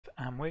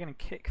we're going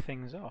to kick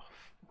things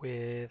off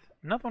with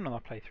another one of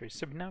our playthroughs.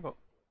 So we've now got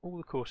all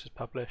the courses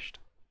published,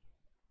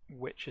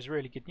 which is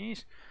really good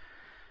news.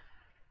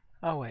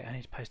 Oh wait, I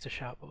need to post a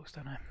shout box,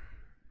 don't I?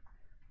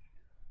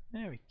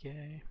 There we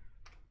go.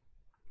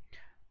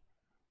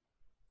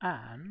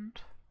 And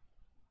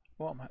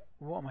what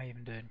am I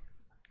even doing?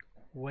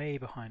 Way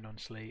behind on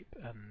sleep,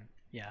 and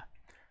yeah,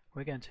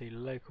 we're going to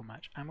local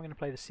match, and we're going to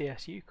play the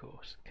CSU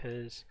course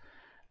because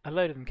a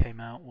load of them came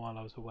out while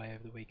I was away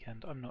over the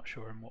weekend. I'm not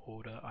sure in what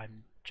order.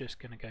 I'm just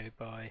going to go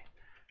by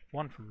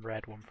one from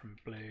red, one from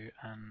blue,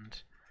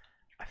 and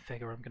I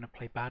figure I'm going to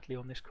play badly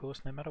on this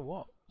course no matter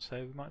what. So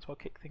we might as well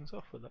kick things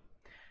off with it.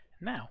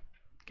 Now,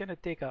 going to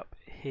dig up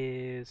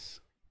his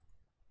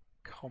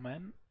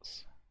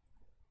comments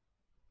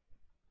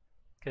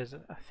because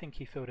I think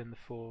he filled in the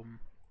form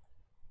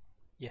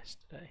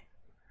yesterday.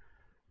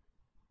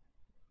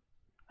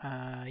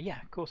 Yeah,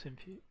 course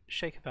info.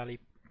 Shaker Valley,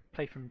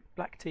 play from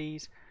black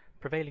tees,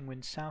 prevailing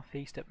wind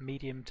southeast at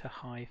medium to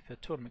high for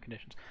tournament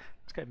conditions.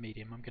 Let's go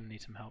medium, I'm going to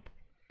need some help.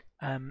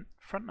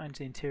 Front nine's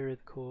the interior of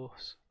the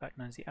course, back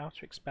nine's the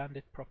outer,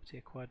 expanded, property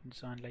acquired and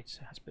designed later,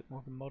 so it has a bit more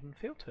of a modern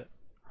feel to it.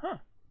 Huh,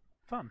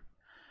 fun.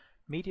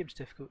 Medium's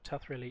difficult,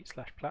 Tuthra Elite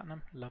 /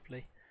 Platinum,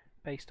 lovely.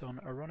 Based on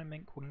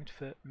Aronimink, Winged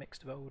Foot,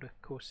 mixed of older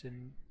courses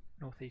in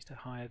northeast or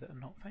higher that are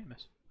not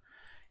famous.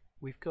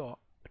 We've got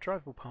a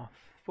drivable path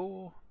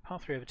 4, par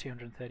 3 over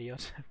 230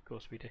 yards, of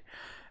course we do.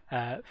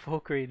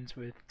 4 greens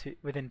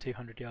within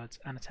 200 yards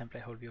and a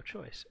template hole of your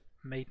choice.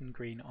 Maiden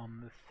green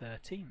on the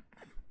 13th.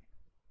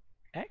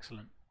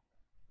 Excellent.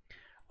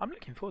 I'm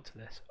looking forward to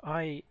this.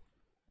 I'm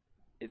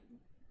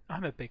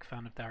a big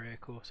fan of Dario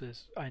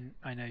courses.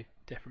 I know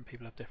different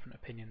people have different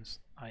opinions.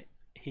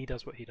 He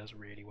does what he does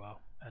really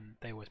well, and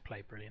they always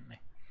play brilliantly.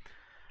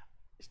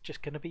 It's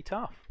just going to be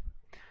tough.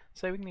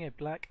 So we're going to go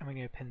black and we're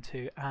going to go pin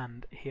 2,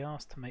 and he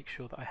asked to make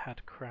sure that I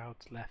had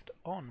crowds left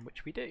on,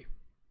 which we do.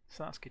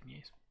 So that's good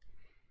news.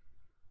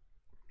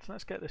 So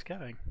let's get this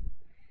going.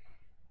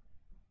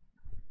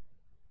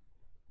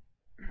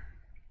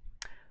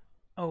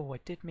 Oh, I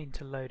did mean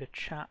to load a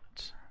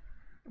chat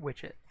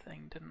widget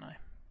thing, didn't I?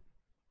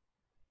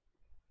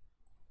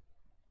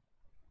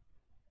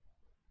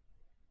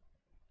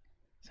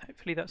 So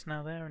hopefully that's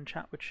now there and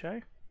chat would show.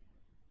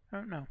 I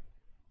don't know.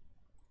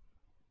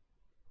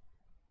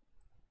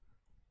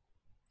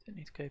 Don't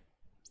need to go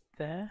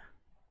there.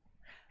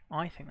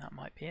 I think that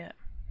might be it.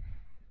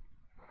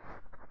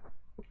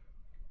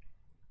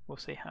 We'll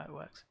see how it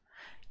works.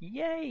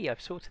 Yay!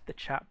 I've sorted the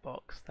chat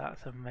box.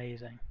 That's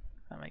amazing.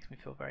 That makes me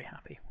feel very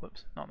happy.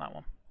 Whoops, not that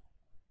one.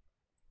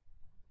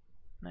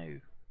 No.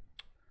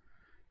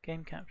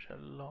 Game capture,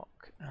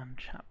 lock, and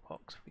chat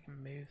box. We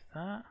can move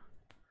that.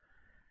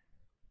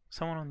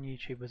 Someone on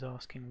YouTube was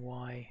asking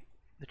why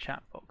the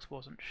chat box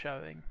wasn't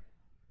showing,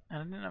 and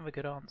I didn't have a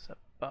good answer,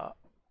 but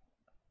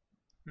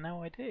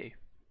now I do.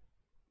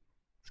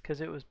 It's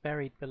because it was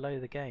buried below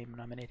the game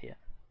and I'm an idiot.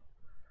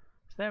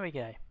 So there we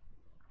go.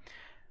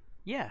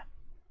 Yeah,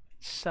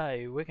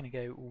 so we're going to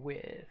go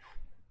with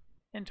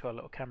into our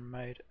little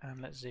camera mode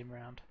and let's zoom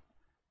around.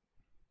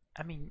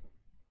 I mean,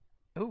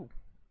 ooh,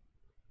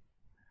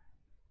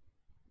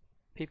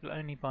 people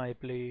only buy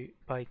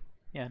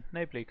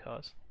no blue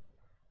cars,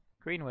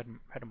 green, red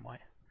and white.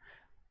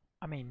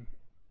 I mean,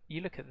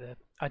 you look at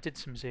I did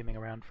some zooming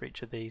around for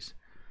each of these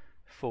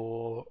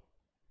for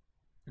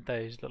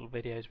those little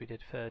videos we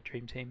did for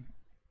Dream Team,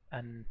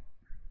 and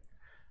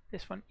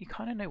this one you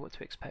kind of know what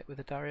to expect with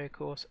the Dario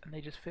course, and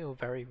they just feel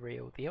very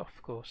real. The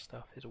off-course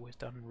stuff is always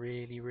done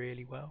really,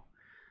 really well.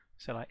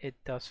 So like it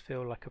does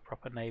feel like a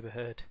proper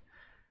neighbourhood.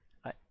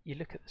 Like you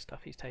look at the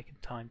stuff he's taken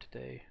time to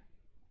do.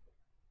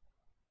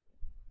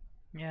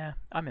 Yeah,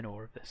 I'm in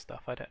awe of this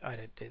stuff. I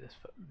don't do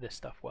this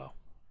stuff well.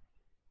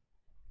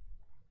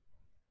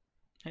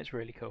 It's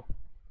really cool.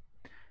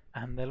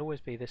 And there'll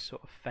always be this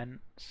sort of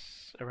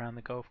fence around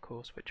the golf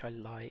course, which I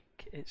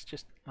like. It's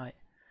just like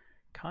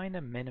kind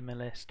of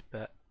minimalist,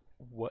 but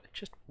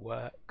just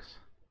works.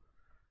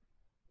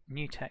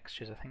 New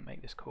textures, I think,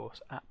 make this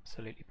course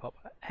absolutely pop.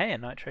 Hey,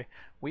 Nitro,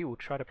 we will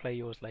try to play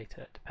yours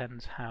later. It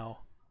depends how.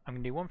 I'm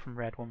going to do one from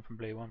red, one from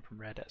blue, one from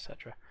red,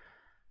 etc.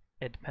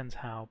 It depends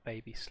how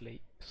baby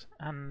sleeps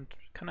and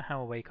kind of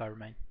how awake I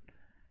remain.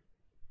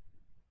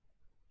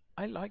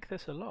 I like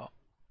this a lot.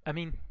 I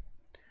mean,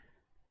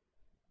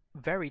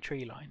 very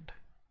tree lined,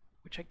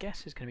 which I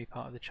guess is going to be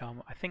part of the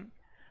charm. I think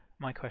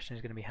my question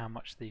is going to be how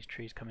much these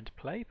trees come into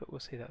play, but we'll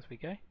see that as we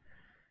go.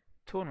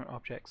 Tournament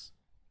objects,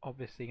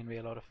 obviously going to be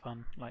a lot of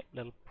fun, like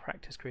little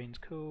practice greens,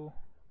 cool.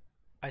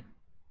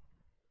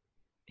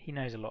 He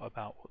knows a lot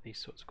about what these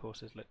sorts of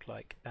courses look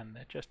like, and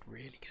they're just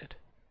really good.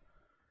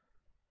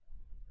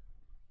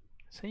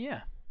 So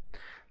yeah,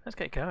 let's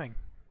get going.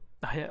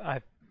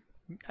 I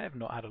have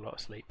not had a lot of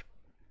sleep,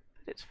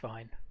 but it's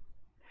fine.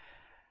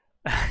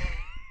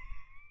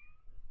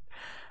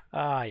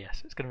 Ah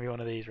yes, it's going to be one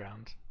of these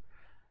rounds.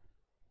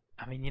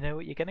 I mean, you know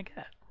what you're going to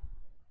get.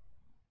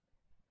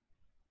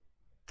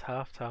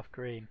 Tough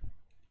green.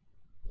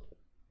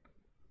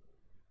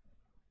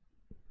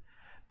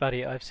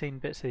 Buddy, I've seen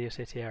bits of your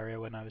city area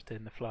when I was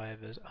doing the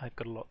flyovers. I've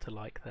got a lot to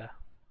like there.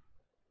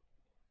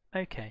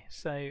 Okay,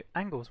 so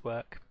angles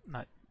work.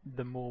 Like,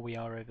 the more we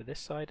are over this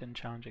side and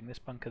challenging this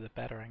bunker, the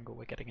better angle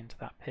we're getting into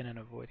that pin and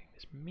avoiding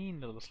this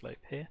mean little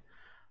slope here.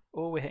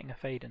 Or we're hitting a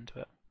fade into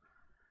it.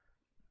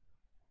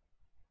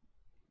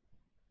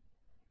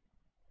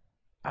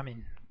 I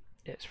mean,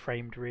 it's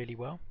framed really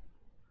well.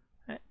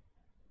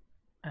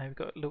 We've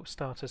got a little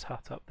starter's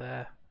hut up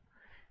there.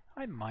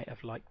 I might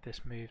have liked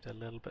this moved a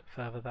little bit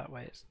further that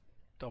way. It's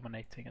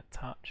dominating a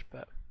touch,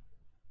 but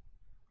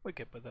we're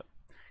good with it.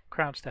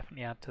 Crowds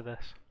definitely add to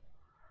this.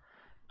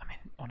 I mean,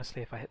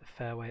 honestly, if I hit the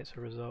fairway, it's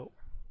a result.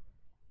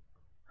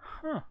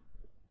 Huh.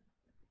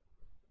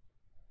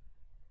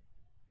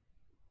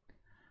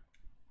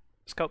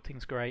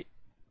 Sculpting's great.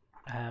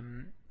 I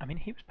mean,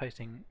 he was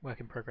posting work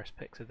in progress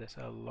pics of this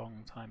a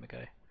long time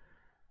ago.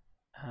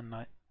 And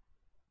like,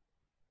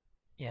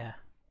 yeah,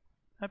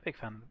 I'm a big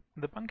fan.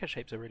 The bunker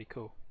shapes are really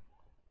cool.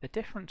 They're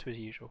different to as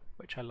usual,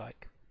 which I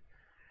like.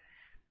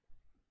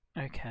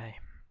 Okay,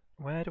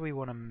 where do we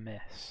want to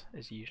miss?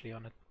 Is usually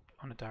on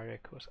a Dario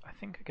course. I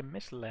think I can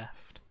miss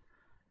left.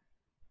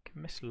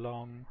 Can miss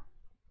long.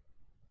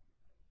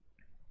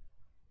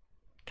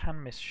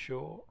 Can miss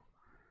short.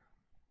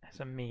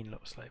 There's a mean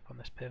little slope on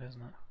this pin,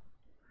 isn't it?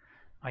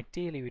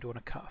 Ideally, we'd want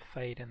to cut a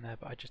fade in there,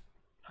 but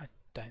I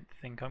don't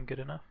think I'm good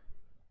enough.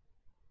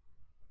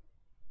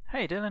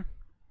 Hey, Dylan.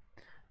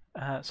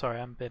 Sorry,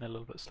 I'm being a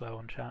little bit slow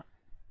on chat.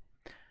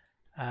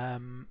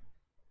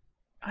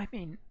 I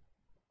mean,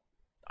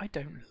 I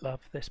don't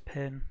love this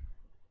pin.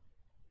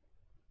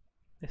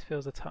 This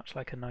feels a touch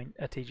like a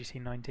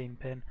TGC 19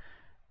 pin.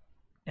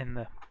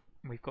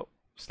 We've got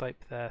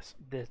slope there,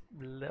 this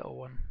little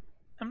one.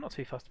 I'm not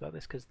too fussed about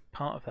this because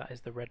part of that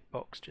is the red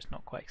box just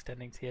not quite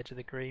extending to the edge of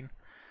the green.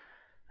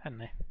 I don't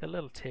know, the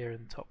little tier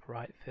in the top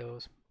right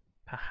feels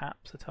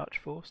perhaps a touch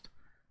forced.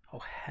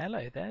 Oh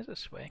hello, there's a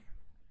swing.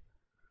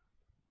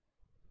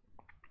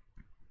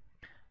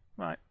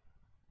 Right,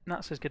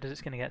 that's as good as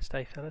it's going to get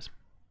today, fellas.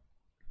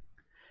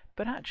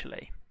 But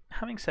actually,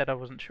 having said I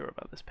wasn't sure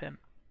about this pin,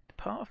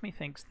 part of me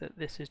thinks that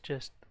this is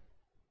just...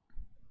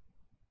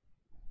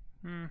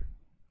 I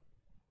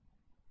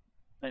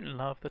don't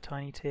love the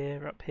tiny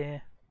tier up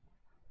here.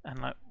 And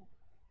like,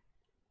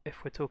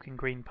 if we're talking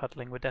green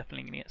puddling, we're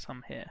definitely going to get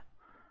some here.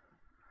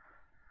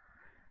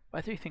 But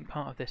I do think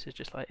part of this is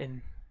just like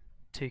in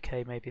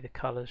 2K maybe the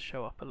colours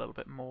show up a little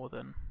bit more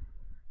than...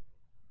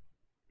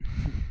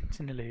 It's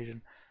an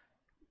illusion.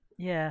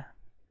 Yeah.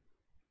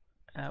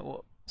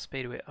 What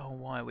speed are we at? Oh,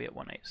 why are we at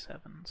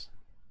 187s?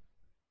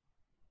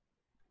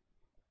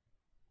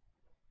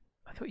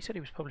 I thought you said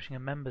he was publishing a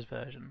members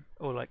version,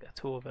 or like a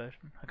tour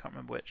version. I can't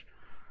remember which.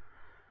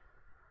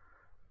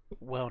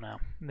 Well now,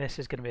 this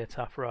is going to be a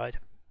tough ride.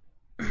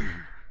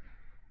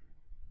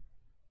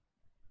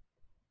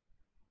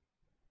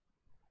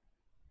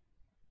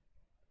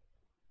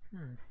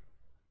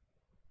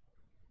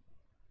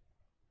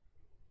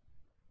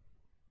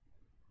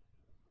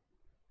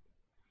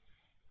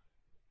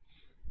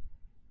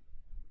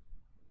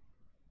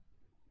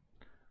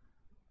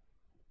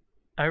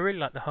 I really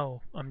like the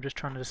hole. I'm just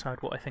trying to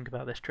decide what I think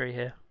about this tree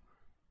here.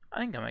 I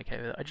think I'm okay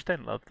with it. I just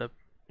don't love the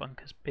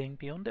bunkers being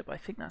beyond it, but I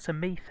think that's a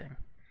me thing.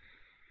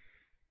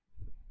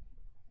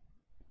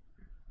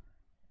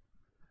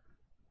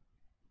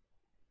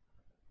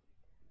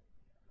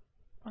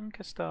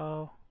 Bunker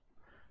style.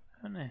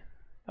 I don't know.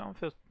 That one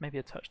feels maybe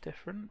a touch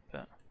different,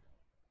 but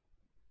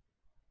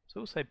it's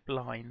also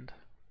blind.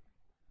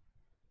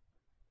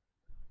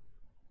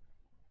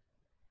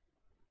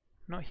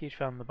 I'm not a huge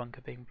fan of the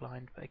bunker being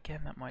blind, but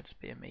again, that might just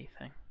be a me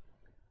thing.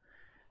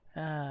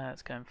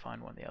 Let's go and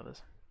find one of the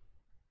others.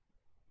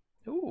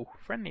 Ooh,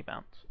 friendly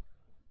bounce.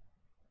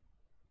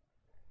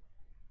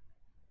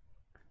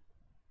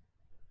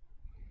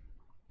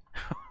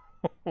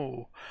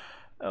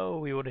 Oh,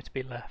 we want it to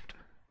be left.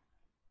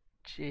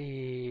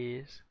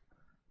 Jeez.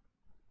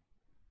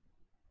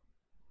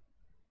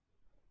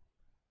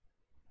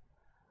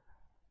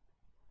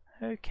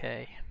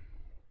 Okay.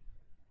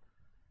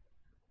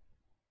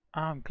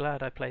 I'm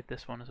glad I played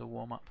this one as a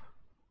warm-up.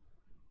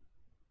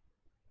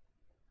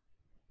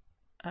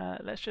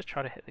 Let's just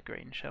try to hit the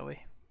green, shall we?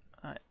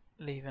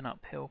 Leave an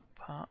uphill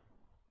part.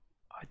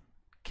 I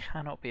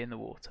cannot be in the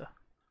water.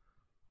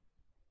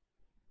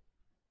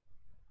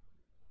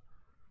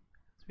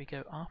 So we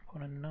go up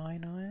on a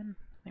 9-iron?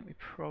 I think we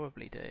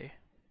probably do.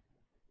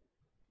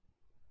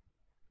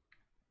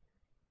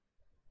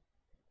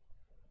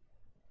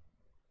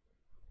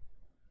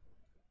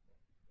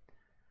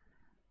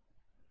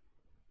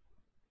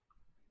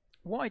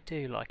 What I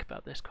do like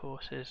about this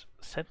course is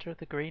the centre of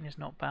the green is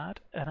not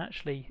bad, and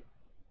actually,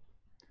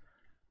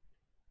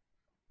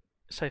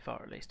 so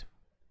far at least.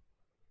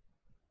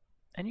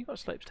 And you've got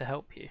slopes to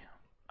help you.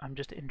 I'm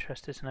just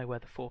interested to know where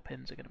the 4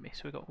 pins are going to be.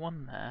 So we've got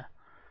one there,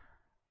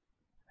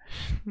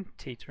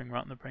 teetering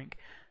right on the brink.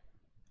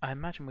 I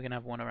imagine we're going to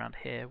have one around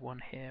here,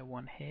 one here,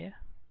 one here.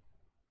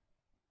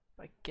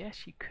 I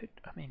guess you could,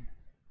 I mean,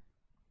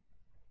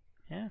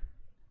 yeah.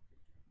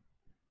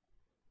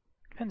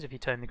 Depends if you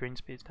tone the green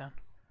speeds down.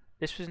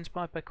 This was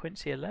inspired by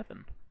Quincy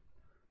 11.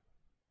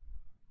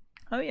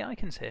 Oh yeah, I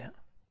can see it.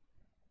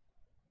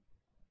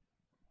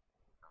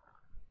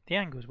 The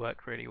angles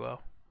work really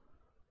well.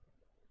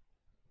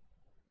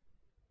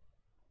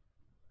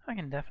 I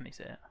can definitely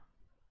see it.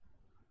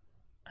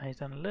 And he's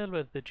done a little bit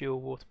of the dual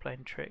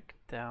waterplane trick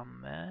down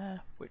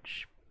there,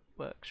 which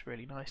works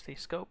really nicely.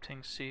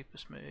 Sculpting super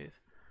smooth.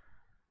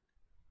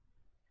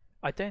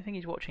 I don't think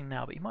he's watching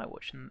now, but he might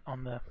watch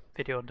on the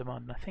video on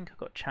demand. And I think I've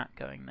got chat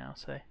going now,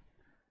 so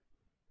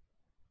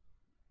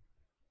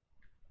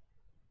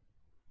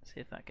see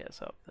if that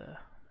gets up there.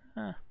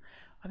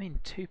 I mean,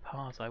 2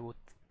 pars I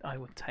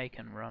would take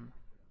and run.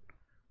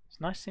 It's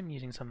nice to see him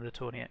using some of the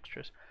tourney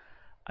extras.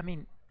 I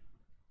mean,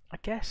 I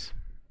guess.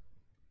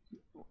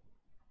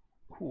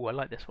 Ooh, I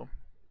like this one.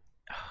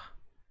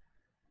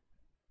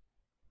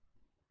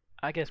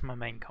 I guess my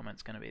main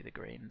comment's going to be the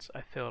greens.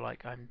 I feel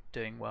like I'm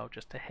doing well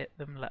just to hit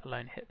them, let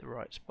alone hit the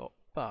right spot.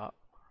 But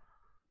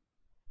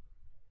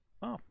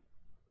oh,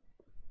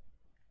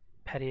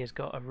 Petty has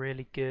got a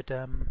really good.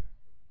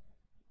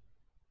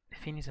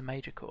 If he needs a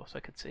major course,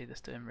 I could see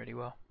this doing really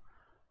well.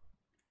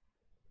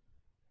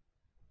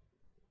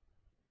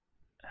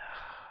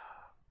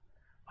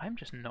 I'm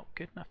just not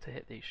good enough to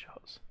hit these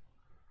shots.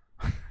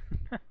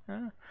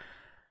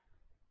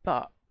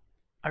 But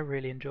I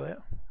really enjoy it.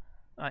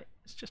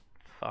 It's just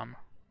fun.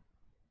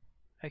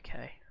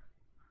 Okay.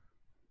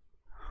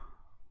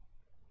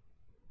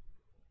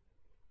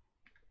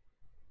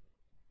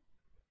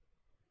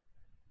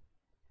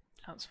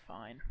 That's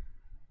fine.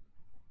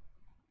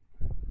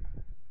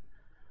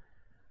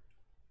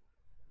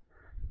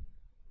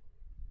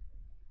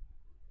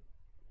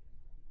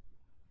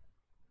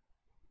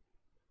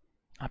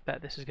 I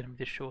bet this is going to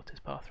be the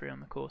shortest par 3 on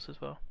the course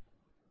as well.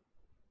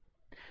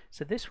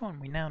 So this one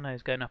we now know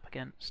is going up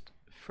against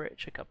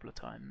Fritsch a couple of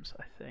times,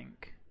 I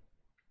think.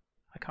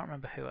 I can't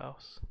remember who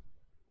else.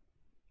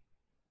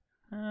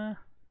 Oh,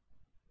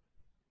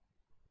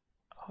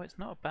 it's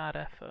not a bad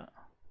effort.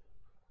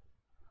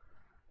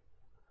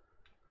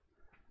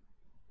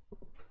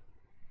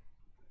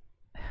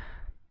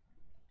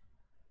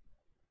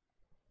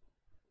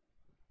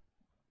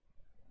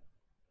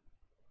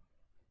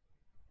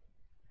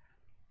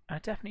 I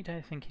definitely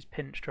don't think he's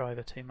pinch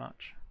driver too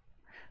much.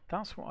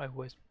 That's what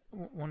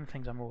one of the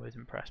things I'm always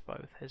impressed by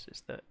with his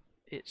is that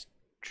it's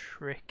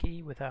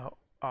tricky without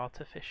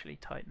artificially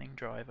tightening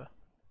driver,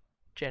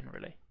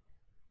 generally.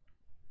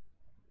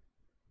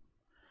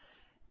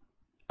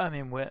 I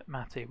mean,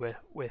 Matty,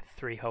 we're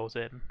 3 holes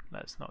in.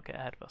 Let's not get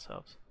ahead of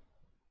ourselves.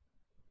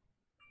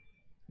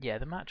 Yeah,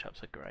 the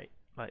matchups are great.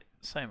 Like,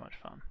 so much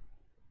fun.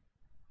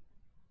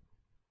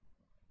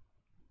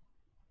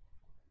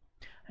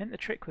 I think the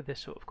trick with this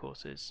sort of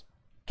course is,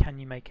 can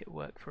you make it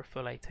work for a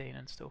full 18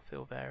 and still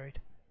feel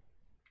varied?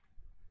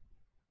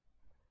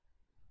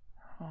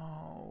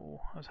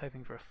 Oh, I was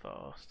hoping for a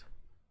fast.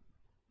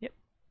 Yep.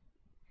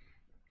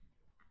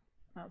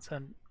 That's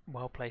a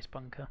well-placed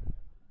bunker.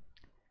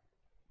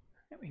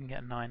 I think we can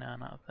get a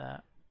 9-iron out of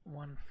that.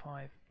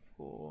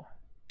 154.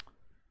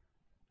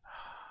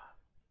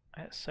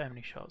 I get so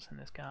many shots in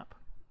this gap.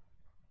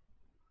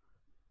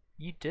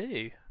 You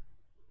do.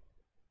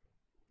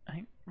 I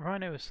think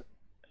Rhino's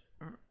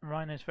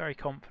very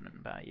confident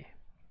about you.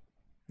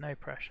 No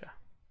pressure.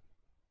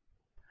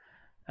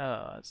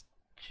 Oh, it's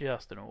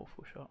just an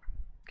awful shot.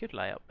 Good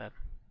layup then.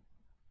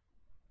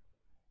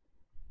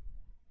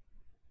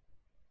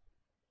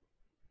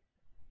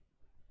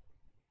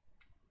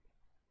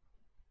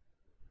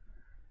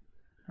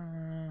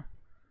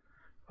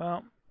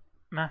 Well,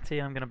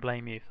 Matty, I'm going to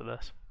blame you for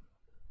this.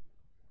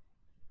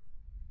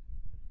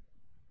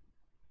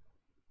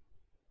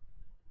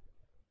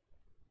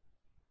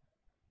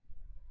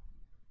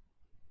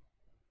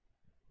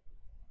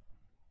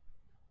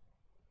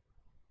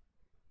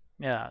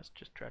 Yeah, it's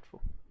just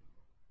dreadful.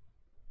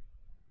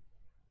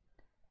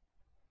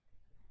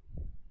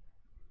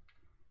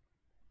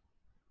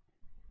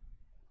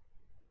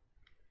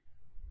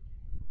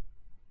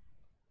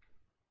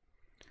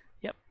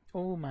 Yep,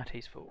 all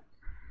Matty's fault.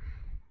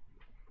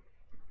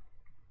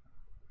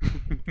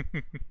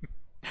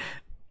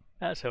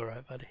 That's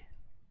alright, buddy.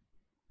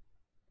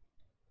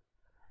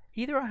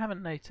 Either I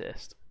haven't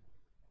noticed.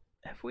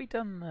 Have we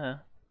done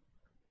the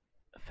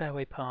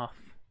fairway path?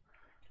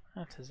 I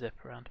have to zip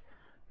around.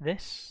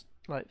 This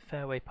like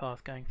fairway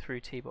path going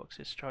through tee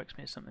boxes strikes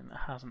me as something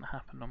that hasn't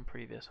happened on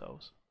previous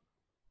holes.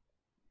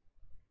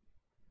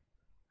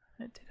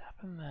 It did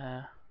happen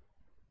there.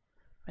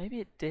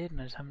 Maybe it did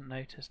and I just haven't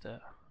noticed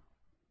it.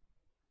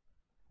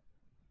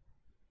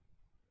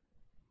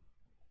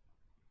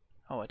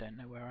 Oh, I don't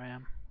know where I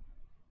am.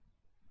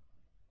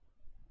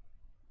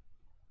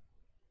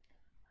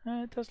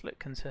 It does look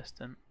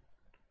consistent.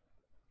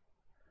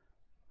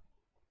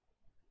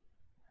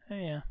 Oh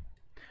yeah.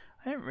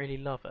 I don't really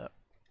love it.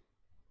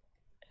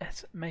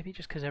 It's maybe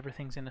just because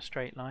everything's in a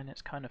straight line,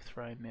 it's kind of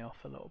thrown me off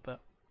a little bit.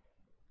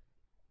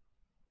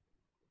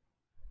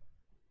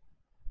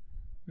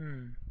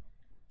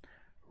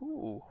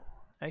 Ooh,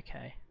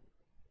 okay.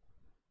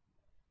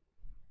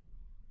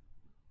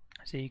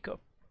 So you've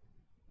got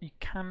You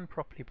can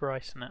properly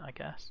Bryson it, I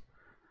guess.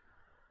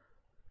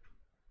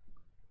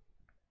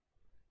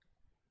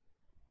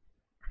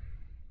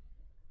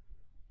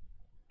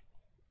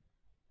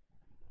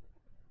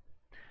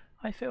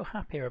 I feel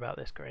happier about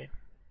this green.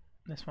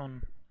 This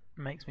one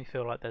makes me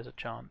feel like there's a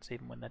chance,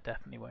 even when there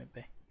definitely won't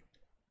be.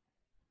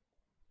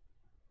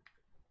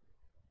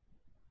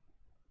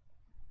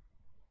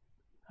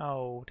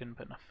 Oh, didn't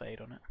put enough fade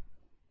on it.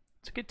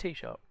 It's a good tee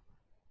shot.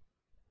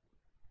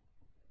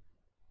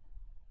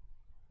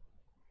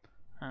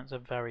 That's a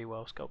very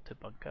well sculpted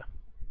bunker.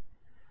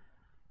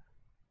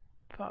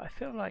 But I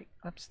feel like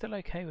I'm still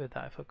okay with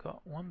that if I've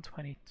got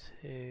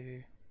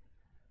 122.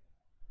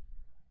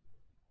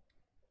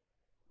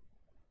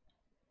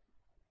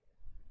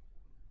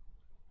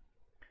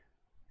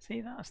 See,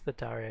 that's the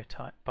Dario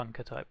type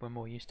bunker type we're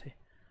more used to.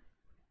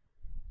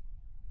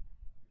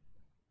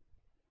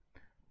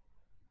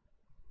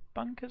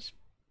 Bunkers,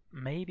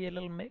 maybe a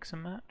little mix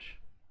and match.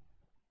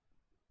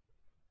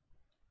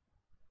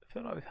 I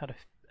feel like we've had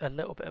a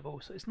little bit of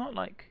all. So it's not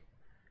like,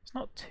 it's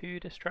not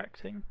too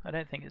distracting. I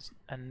don't think it's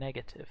a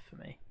negative for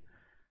me.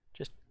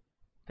 Just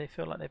they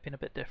feel like they've been a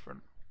bit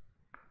different.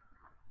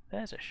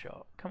 There's a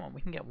shot. Come on,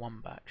 we can get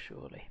one back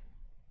surely.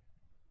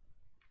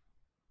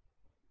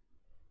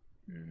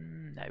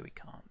 No, we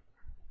can't.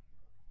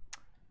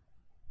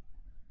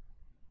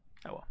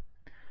 Oh well.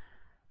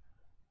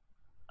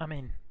 I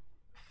mean,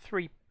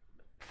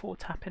 4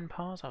 tap-in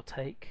pars I'll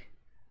take.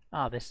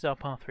 Ah, this is our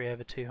par 3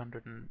 over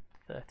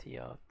 230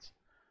 yards.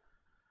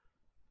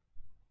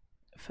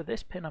 For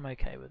this pin I'm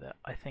okay with it.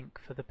 I think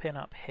for the pin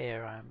up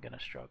here I am going to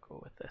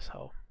struggle with this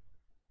hole.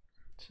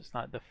 It's just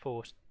like the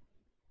forced...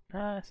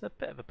 it's a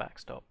bit of a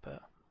backstop,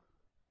 but...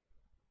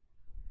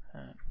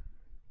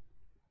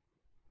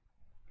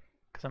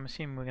 because I'm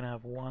assuming we're going to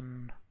have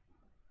one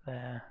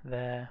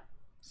there,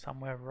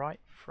 somewhere right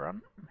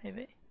front,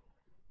 maybe?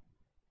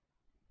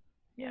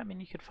 Yeah, I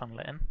mean, you could funnel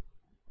it in.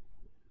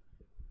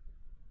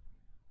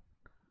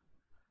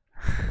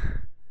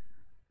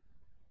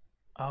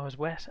 Oh,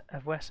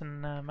 have Wes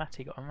and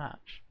Matty got a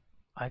match?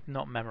 I've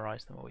not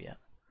memorised them all yet.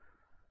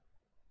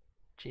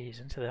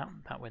 Jeez, into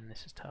that win,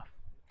 this is tough.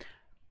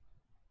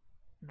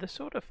 The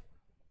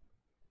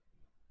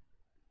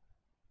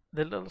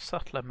little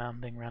subtler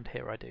mounding around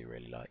here I do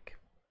really like.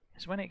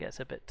 It's when it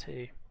gets a bit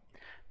too...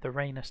 The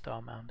Rainer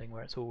style mounding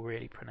where it's all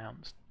really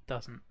pronounced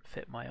doesn't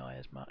fit my eye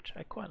as much.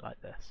 I quite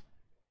like this.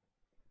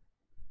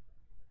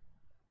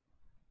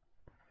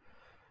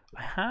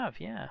 I have,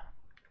 yeah.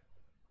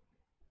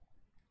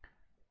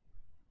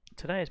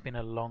 Today has been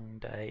a long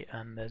day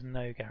and there's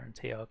no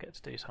guarantee I'll get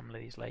to do some of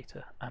these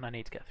later, and I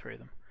need to get through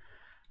them.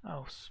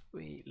 Oh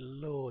sweet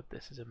lord,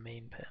 this is a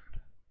mean pin.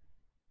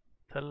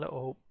 The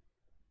little...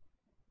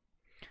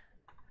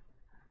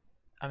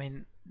 I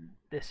mean,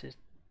 this is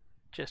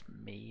just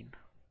mean.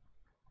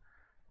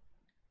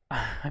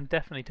 I'm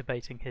definitely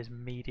debating his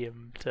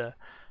medium to...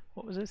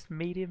 What was this?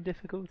 Medium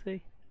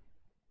difficulty?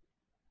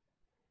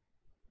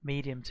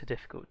 Medium to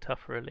difficult,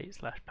 tougher elite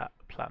slash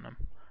platinum.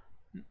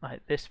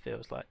 Like, this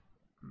feels like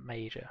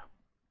major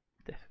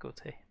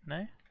difficulty.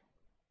 No?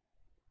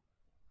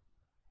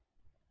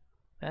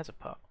 There's a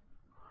putt.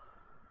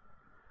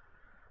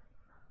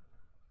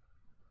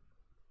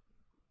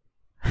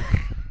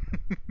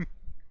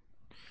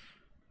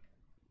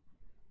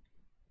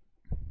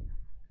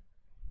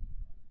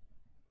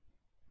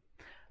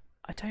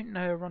 I don't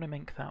know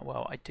Aronimink that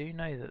well. I do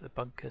know that the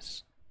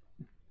bunkers,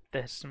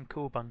 there's some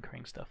cool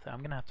bunkering stuff there.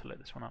 I'm gonna have to look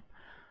this one up.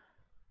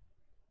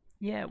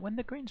 Yeah, when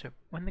the greens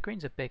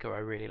are bigger, I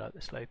really like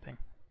the sloping.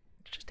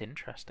 It's just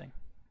interesting.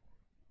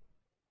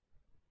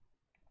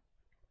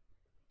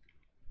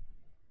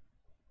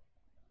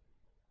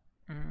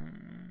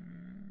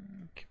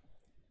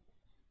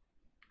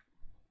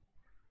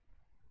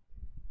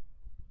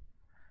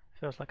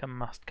 Feels like a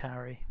must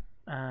carry,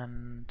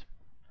 and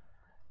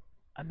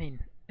I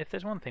mean, if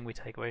there's one thing we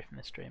take away from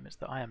this stream, it's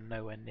that I am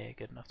nowhere near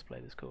good enough to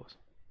play this course.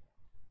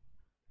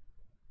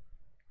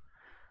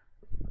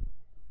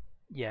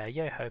 Yeah,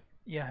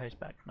 Yoho's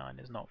back 9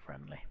 is not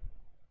friendly.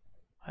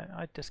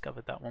 I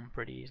discovered that one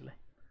pretty easily.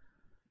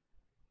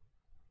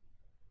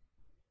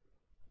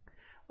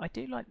 I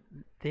do like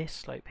this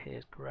slope here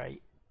is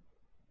great.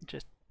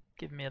 Just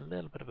give me a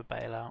little bit of a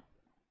bailout.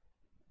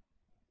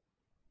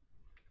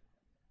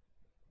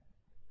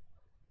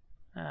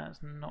 It's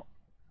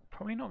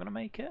probably not going to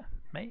make it.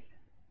 Maybe.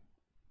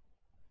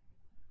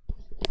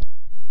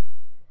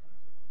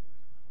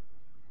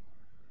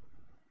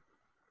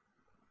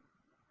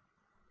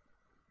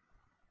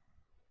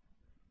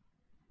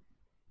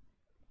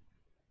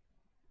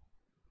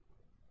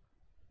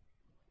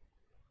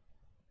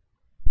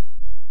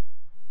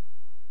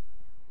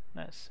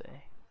 Let's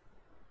see.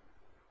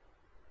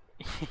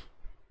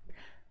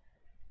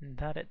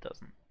 That it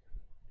doesn't.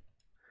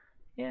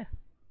 Yeah.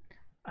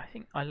 I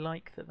think I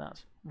like that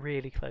that's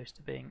really close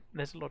to being...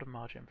 There's a lot of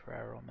margin for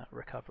error on that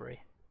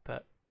recovery,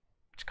 but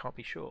just can't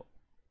be short.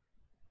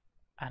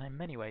 And in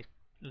many ways,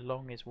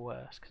 long is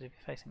worse, because if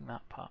you're facing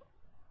that putt...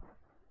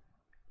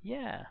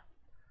 Yeah.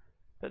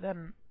 But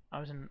then I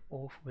was in an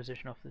awful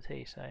position off the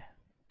tee, so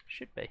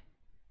Should be.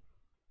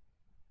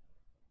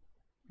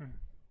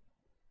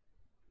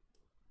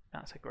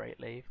 That's a great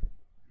leave.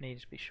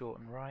 Needs to be short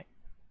and right.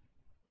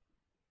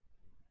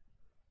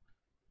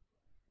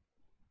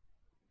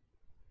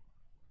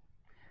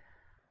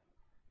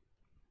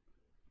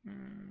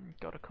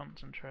 Gotta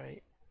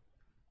concentrate.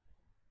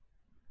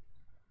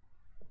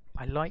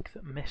 I like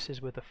that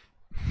misses with a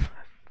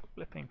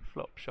flipping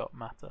flop shot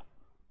matter.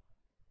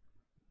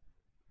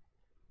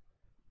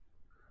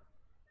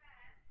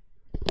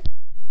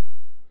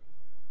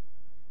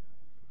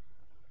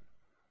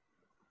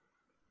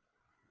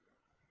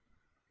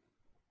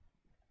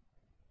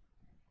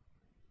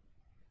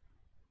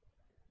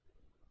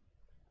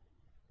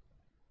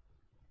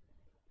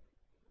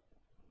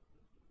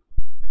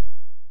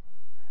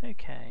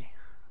 Okay.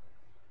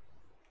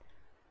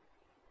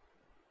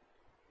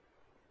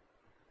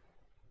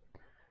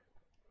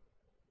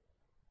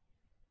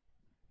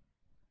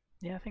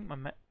 Yeah, I think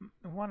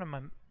one of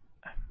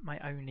my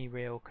only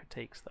real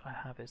critiques that I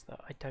have is that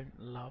I don't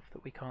love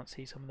that we can't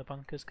see some of the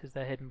bunkers because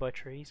they're hidden by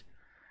trees.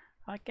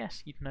 I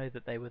guess you'd know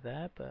that they were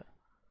there, but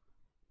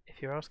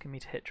if you're asking me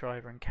to hit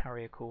driver and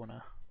carry a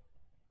corner,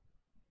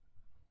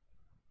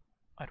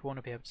 I'd want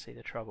to be able to see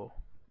the trouble.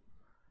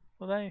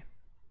 Although,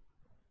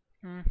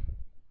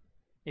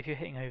 if you're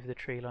hitting over the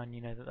tree line, you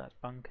know that that's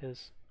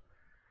bunkers.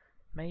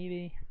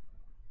 Maybe.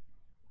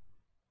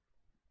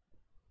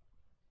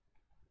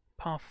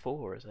 Par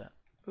 4, is it?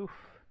 Oof.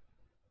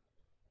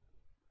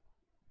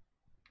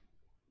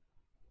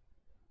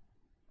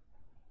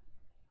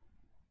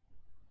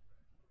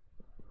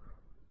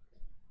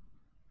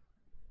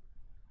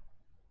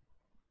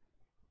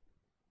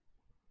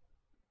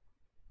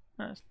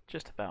 That's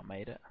just about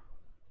made it.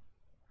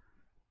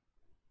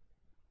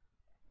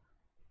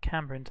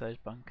 Camber into those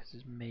bunkers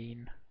is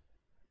mean.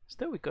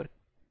 Still, we've got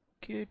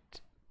a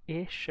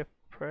good-ish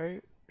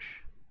approach.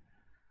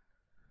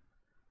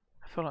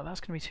 I feel like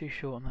that's going to be too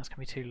short and that's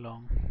going to be too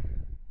long.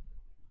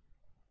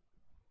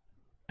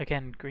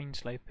 Again, green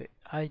slope.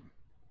 I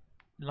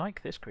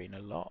like this green a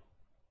lot.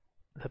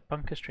 The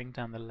bunker string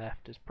down the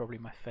left is probably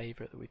my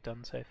favourite that we've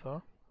done so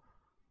far.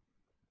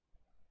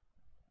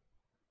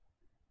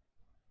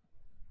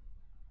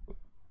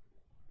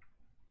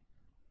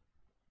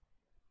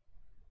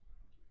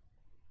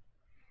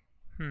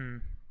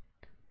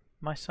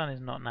 My son is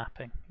not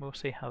napping. We'll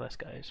see how this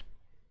goes.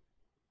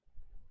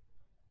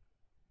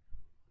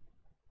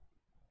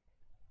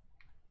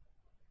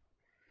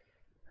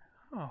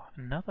 Oh,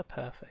 another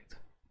perfect.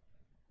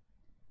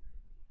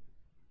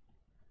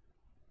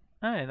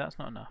 Oh, that's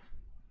not enough.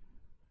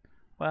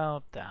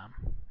 Well, damn.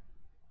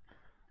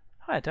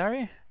 Hi,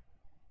 Dario.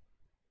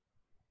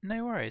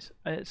 No worries.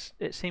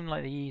 It seemed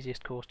like the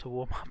easiest course to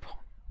warm up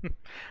on.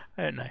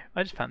 I don't know.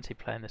 I just fancy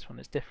playing this one.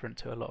 It's different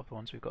to a lot of the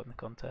ones we've got in the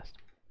contest.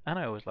 And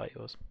I always like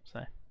yours,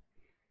 so.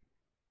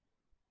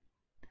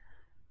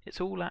 It's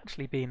all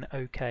actually been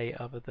okay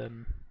other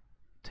than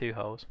 2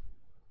 holes.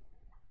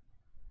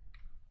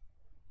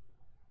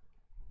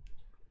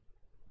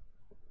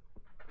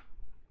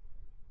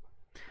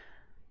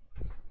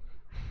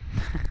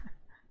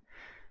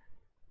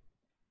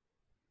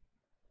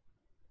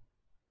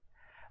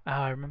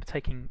 I remember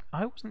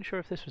I wasn't sure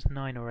if this was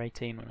 9 or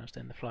 18 when I was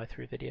doing the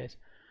fly-through videos.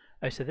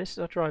 Oh, so this is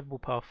our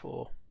drivable par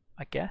 4,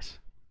 I guess.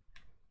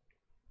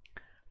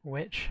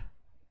 Which,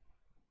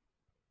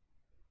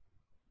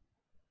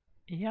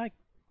 yeah, I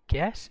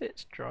guess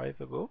it's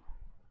drivable.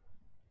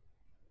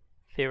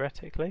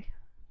 Theoretically.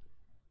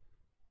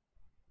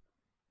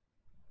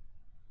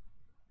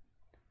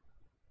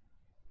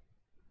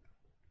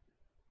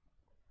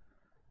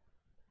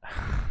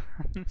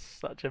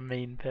 Such a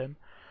mean pin.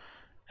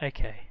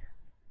 Okay.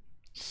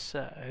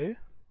 So,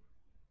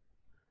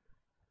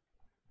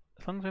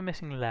 as long as we're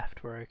missing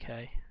left, we're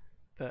okay.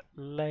 But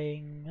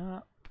laying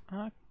up,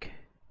 okay.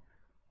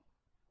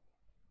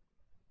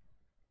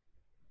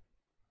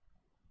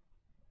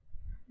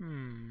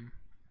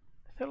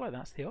 I feel like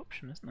that's the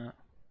option, isn't it?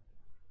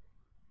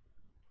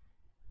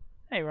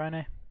 Hey,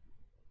 Rhino.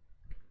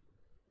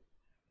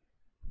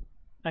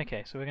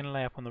 Okay, so we're going to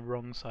lay up on the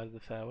wrong side of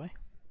the fairway.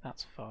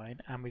 That's fine.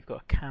 And we've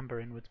got a camber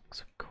inwards,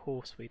 because of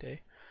course we do.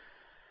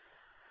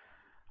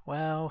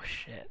 Well,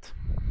 shit.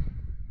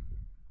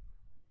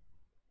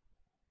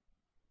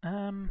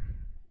 And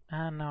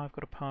now I've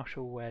got a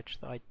partial wedge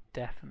that I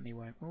definitely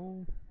won't.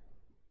 Ooh.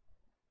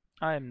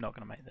 I'm not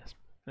going to make this.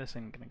 This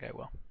isn't going to go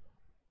well.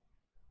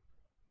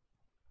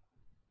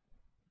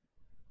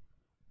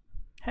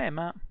 Hey,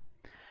 Matt.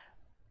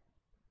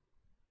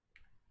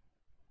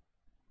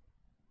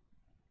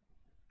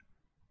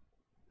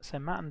 So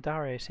Matt and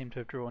Dario seem to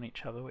have drawn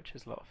each other, which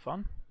is a lot of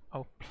fun.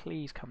 Oh,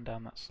 please come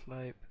down that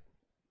slope.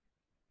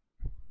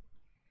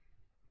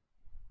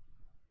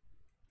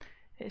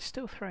 It's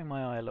still throwing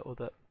my eye a little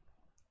that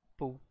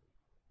ball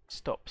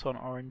stops on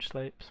orange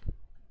slopes.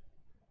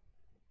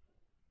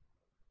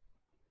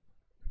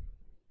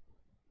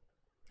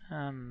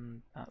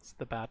 That's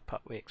the bad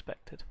putt we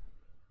expected.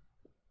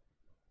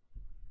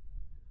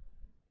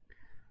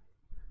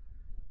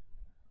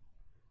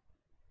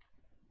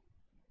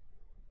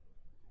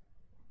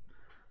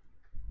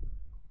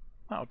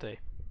 That'll do.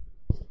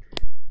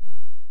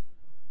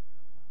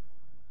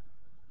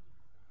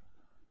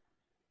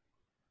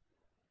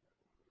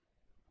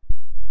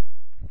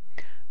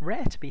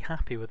 Rare to be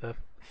happy with a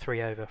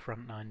 3 over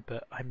front 9,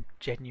 but I'm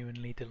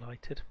genuinely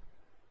delighted.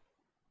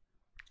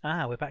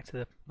 Ah, we're back to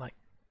the, like,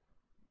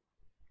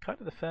 kind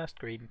of the first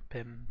green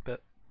pin,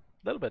 but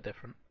a little bit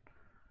different.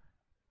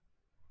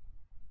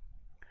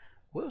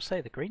 We'll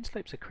say the green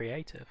slopes are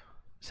creative.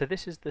 So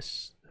this is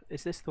this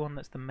the one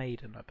that's the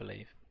maiden, I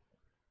believe?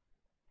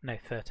 No,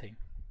 13.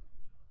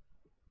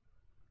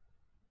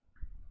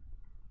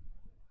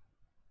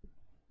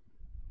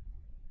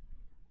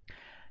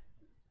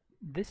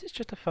 This is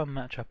just a fun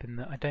matchup in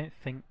that I don't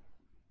think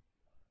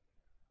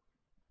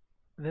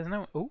there's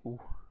no. Ooh,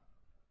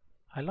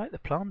 I like the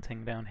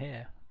planting down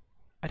here.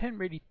 I don't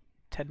really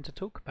tend to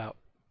talk about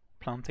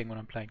planting when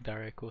I'm playing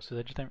Dario courses.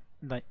 I just don't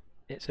like.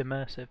 It's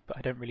immersive, but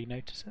I don't really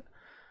notice it.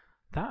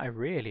 That I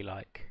really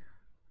like.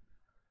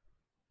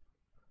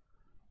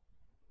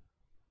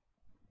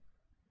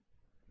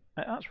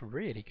 That's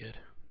really good.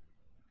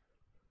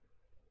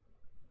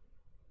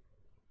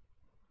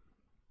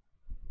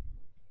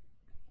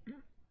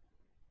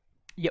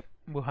 Yep,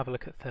 we'll have a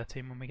look at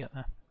 13 when we get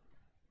there.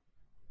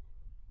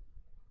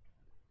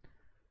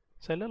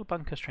 So a little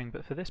bunker string,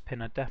 but for this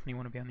pin I definitely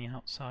want to be on the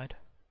outside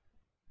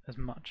as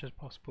much as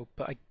possible.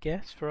 But I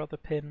guess for other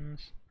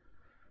pins,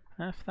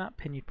 for that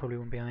pin you'd probably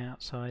want to be on the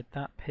outside,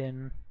 that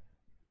pin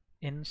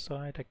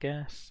inside I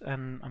guess,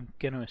 and I'm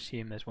going to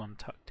assume there's one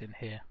tucked in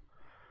here.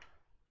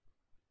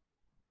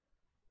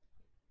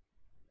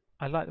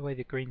 I like the way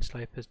the green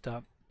slope has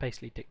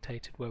basically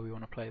dictated where we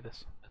want to play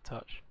this a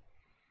touch.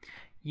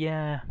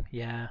 Yeah,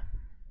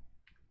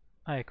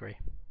 I agree.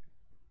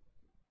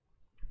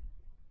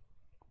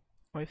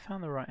 We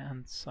found the right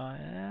hand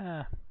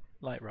side.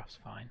 Light rough's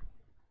fine.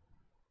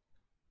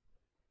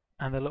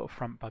 And the little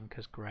front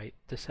bunker's great.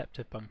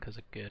 Deceptive bunkers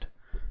are good.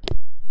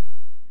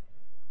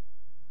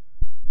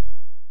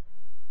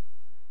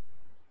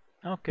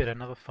 Oh good,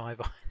 another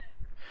 5 iron.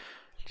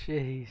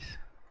 Jeez.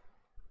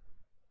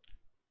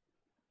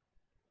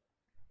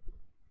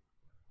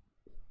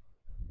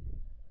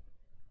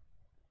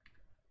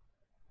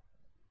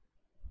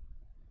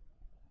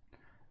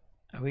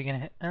 Are we gonna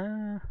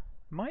hit?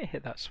 Might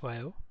hit that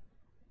swale.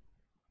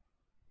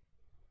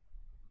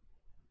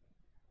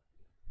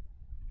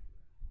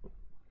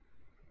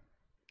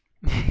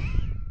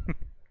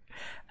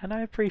 And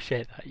I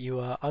appreciate that. You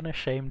are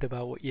unashamed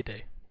about what you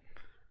do.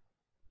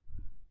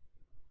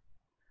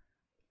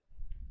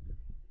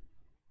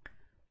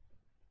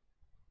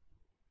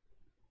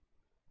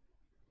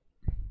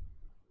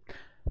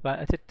 Like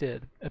I did do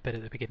a bit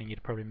at the beginning,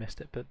 you'd probably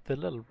missed it, but the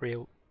little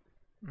real,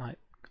 like,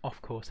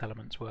 off-course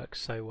elements work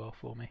so well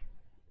for me.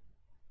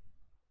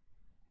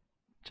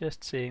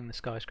 Just seeing the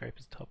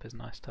skyscraper's top is a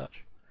nice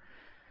touch.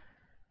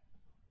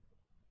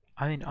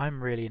 I mean,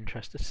 I'm really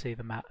interested to see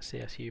the Matt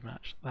CSU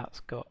match. That's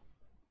got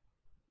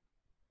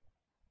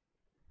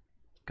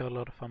a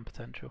lot of fun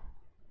potential.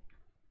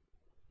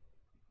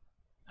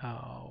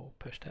 Oh,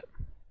 pushed it.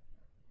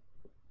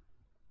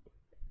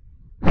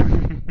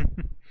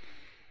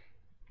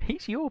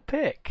 He's your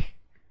pick.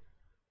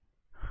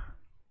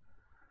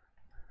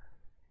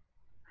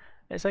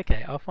 It's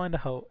okay. I'll find a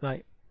hole.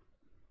 Like,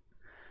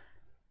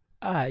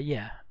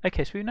 yeah.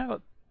 Okay, so we've now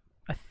got,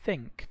 I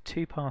think,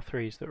 2 par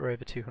 3s that were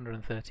over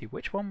 230.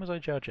 Which one was I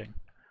judging?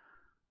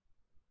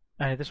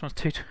 Oh, this one's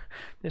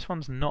this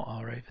one's not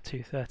our over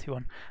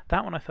 231.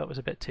 That one I thought was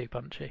a bit too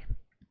punchy,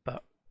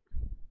 but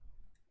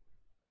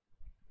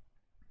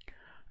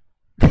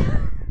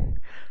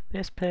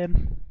this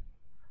pin.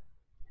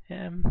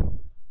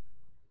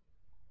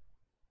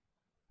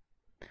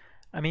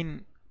 I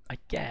mean, I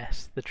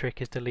guess the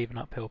trick is to leave an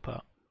uphill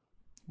putt,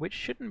 which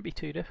shouldn't be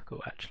too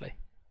difficult actually.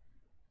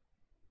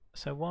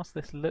 So whilst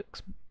this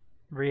looks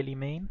really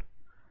mean,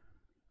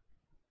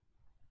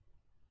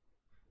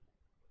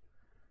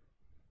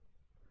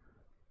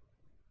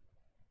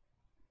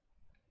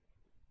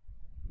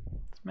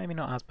 it's maybe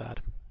not as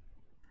bad.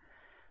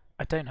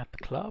 I don't have the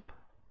club.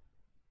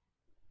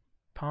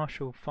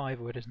 Partial 5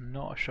 wood is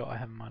not a shot I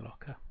have in my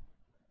locker.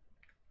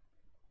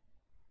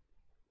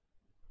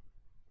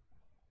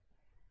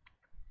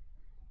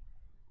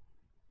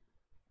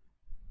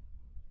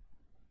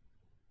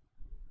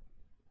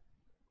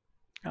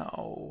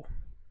 Oh,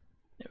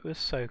 it was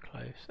so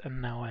close,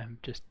 and now I am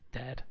just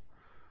dead.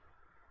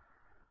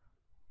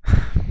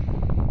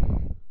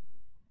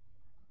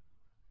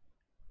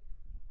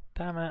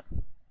 Damn it.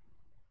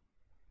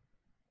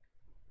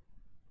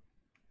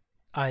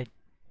 I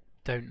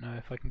don't know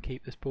if I can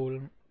keep this ball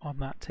on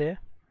that tier.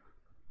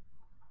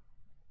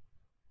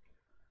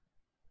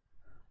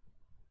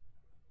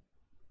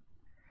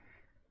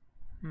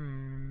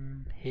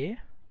 Here?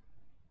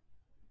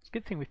 It's a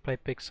good thing we've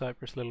played Big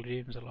Cypress Little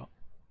Dunes a lot.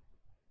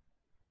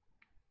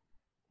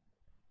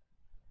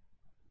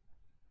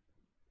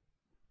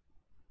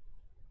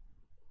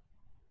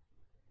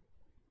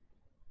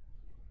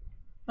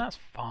 That's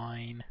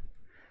fine.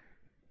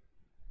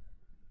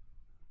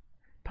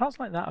 Parts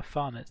like that are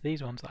fun, it's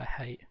these ones that I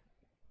hate.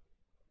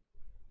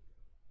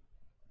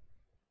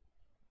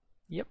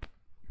 Yep.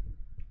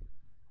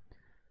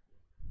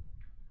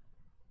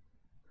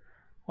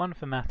 One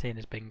for Matty and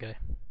his bingo.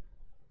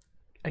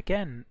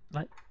 Again,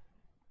 like,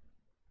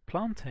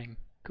 planting,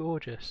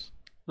 gorgeous.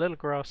 Little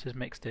grasses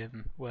mixed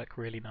in work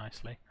really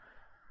nicely.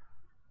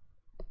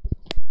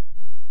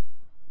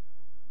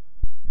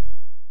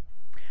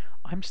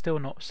 I'm still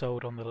not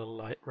sold on the little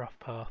light rough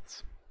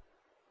paths.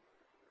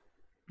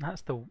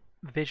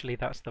 Visually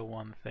that's the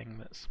one thing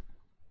that's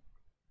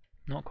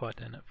not quite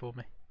doing it for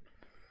me.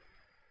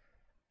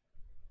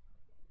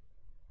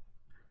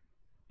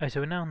 Oh,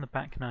 so we're now on the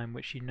back nine,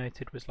 which you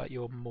noted was like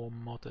your more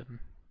modern.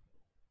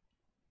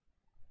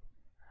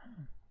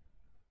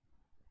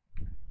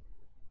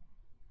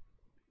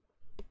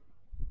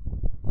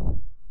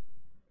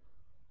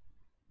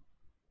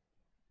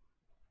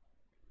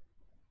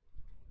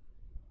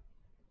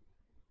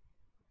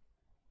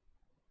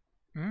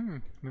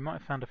 We might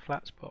have found a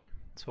flat spot,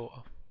 sort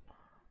of.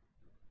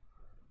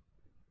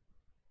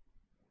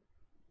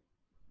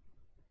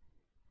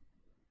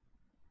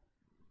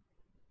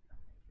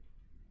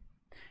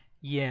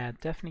 Yeah,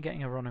 definitely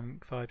getting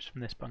aerodynamic vibes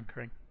from this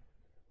bunkering.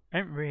 I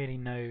don't really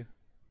know.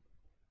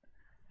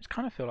 I just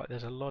kind of feel like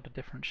there's a lot of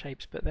different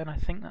shapes, but then I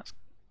think that's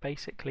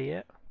basically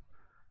it.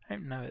 I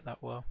don't know it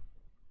that well.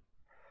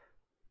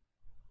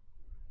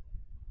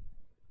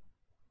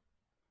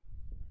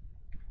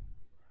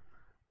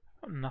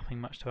 Got nothing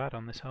much to add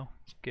on this hole.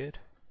 It's good.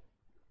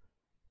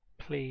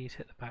 Please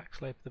hit the back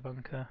slope of the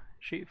bunker.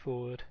 Shoot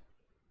forward.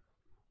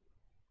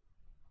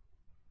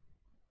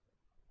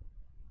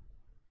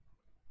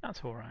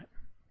 That's alright.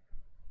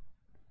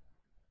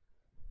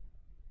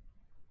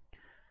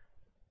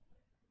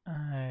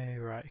 Oh,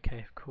 right, okay,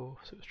 of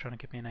course. It was trying to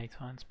give me an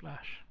 8-iron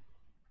splash.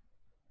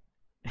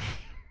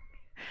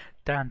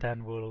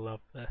 Dan will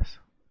love this.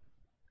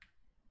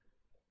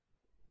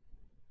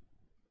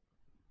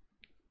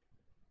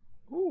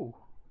 Ooh.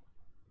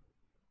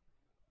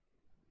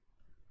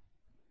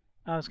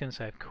 I was going to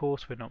say, of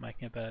course we're not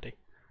making a birdie.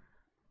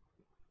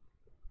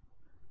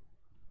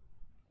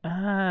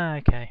 Ah,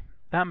 okay.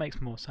 That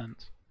makes more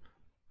sense.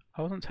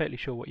 I wasn't totally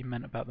sure what you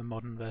meant about the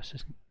modern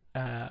versus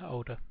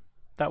older.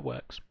 That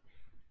works.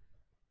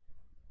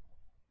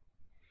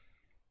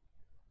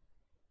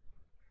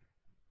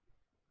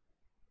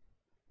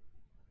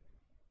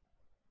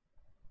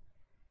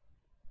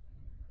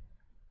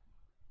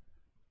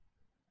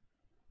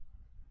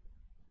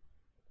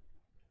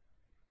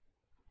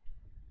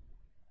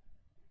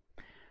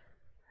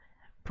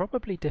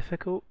 Probably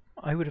difficult.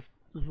 I would have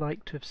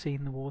liked to have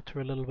seen the water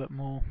a little bit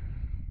more.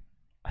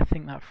 I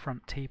think that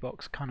front tee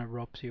box kind of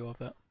robs you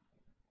of it.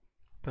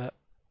 But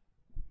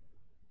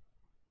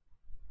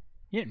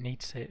you don't need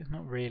to see it. It's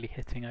not really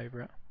hitting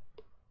over it.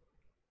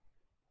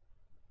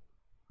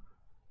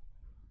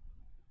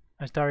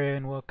 As Dario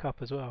in World Cup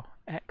as well.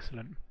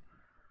 Excellent.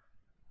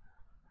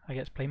 I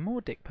get to play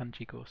more Dick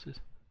Punchy courses.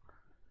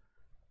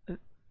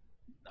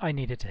 I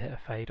needed to hit a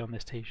fade on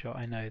this tee shot.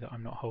 I know that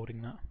I'm not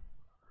holding that.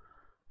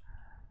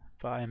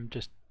 But I am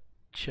just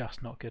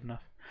not good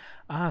enough.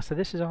 Ah, so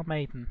this is our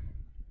maiden.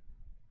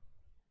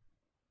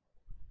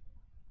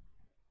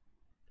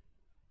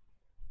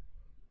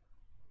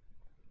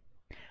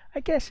 I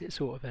guess it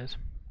sort of is.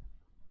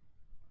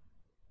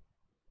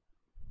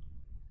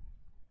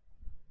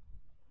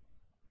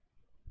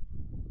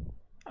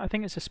 I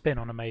think it's a spin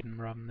on a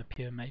maiden rather than a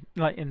pure maiden.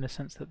 Like in the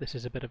sense that this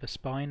is a bit of a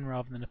spine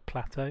rather than a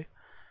plateau.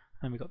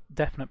 And we've got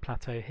definite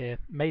plateau here.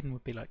 Maiden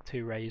would be like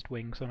 2 raised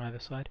wings on either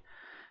side.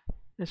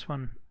 This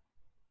one,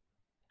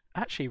 I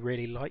actually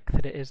really like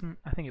that it isn't.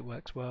 I think it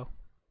works well.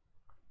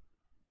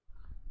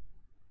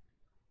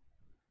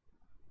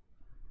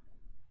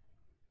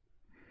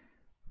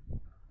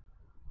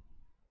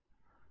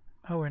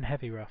 Oh, we're in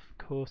heavy rough. Of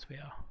course we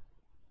are.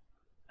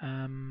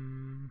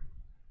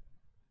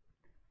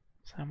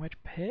 Sandwich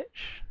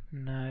pitch?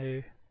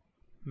 No.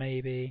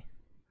 Maybe.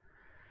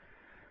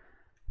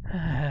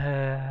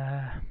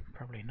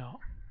 Probably not.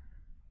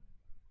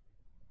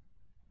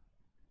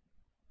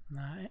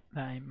 No,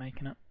 that ain't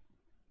making it.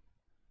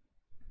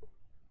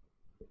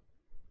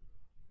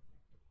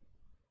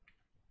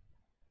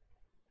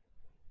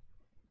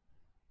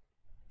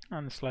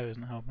 And the slow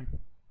isn't helping.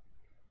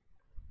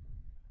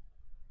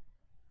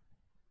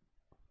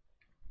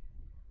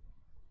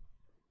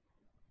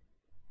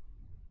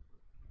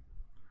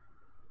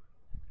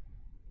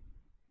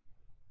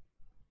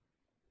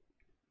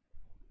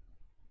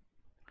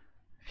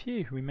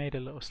 Phew, we made a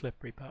little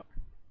slippery putt.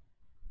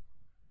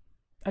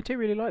 I do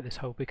really like this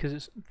hole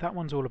because that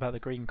one's all about the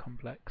green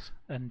complex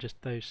and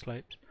just those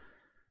slopes.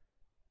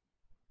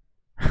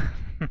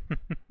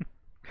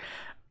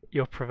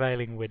 Your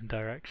prevailing wind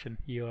direction,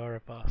 you are a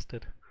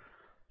bastard.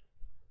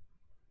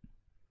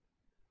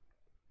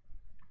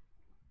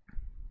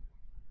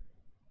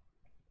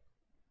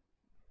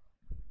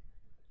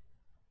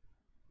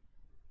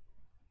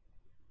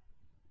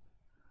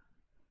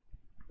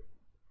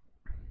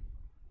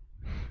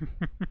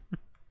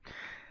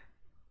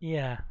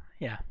 Yeah.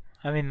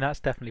 I mean, that's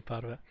definitely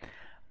part of it.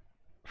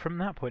 from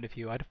that point of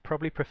view, I'd have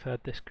probably preferred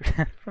this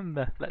from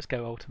the Let's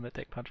Go Ultimate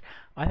Dick Punch.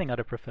 I think I'd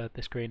have preferred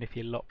this green if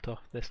you lopped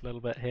off this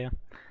little bit here,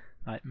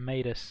 like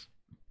made us,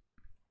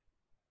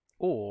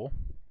 or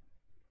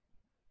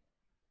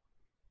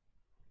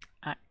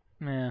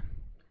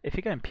if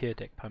you're going pure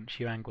Dick Punch,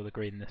 you angle the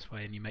green this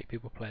way and you make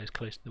people play as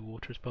close to the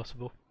water as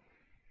possible.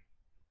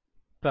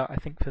 But I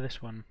think for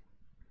this one,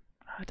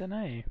 I don't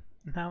know.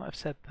 Now that I've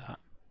said that,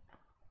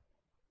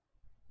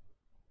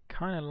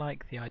 kind of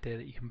like the idea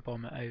that you can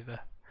bomb it over.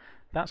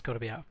 That's got to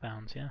be out of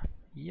bounds, yeah?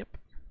 Yep.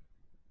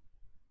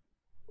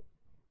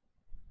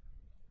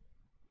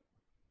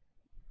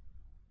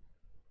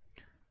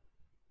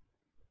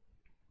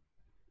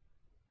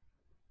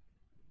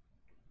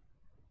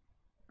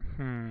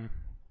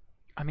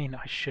 I mean,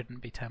 I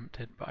shouldn't be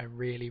tempted, but I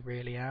really,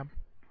 really am.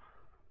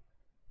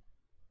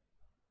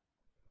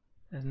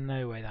 There's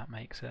no way that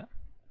makes it.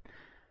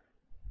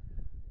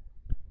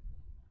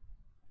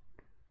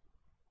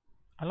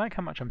 I like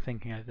how much I'm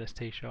thinking over this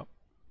tee shot.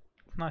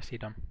 Nicely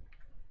done.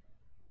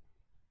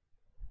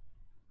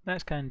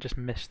 Let's go and just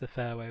miss the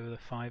fairway with a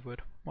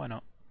 5-wood. Why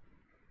not?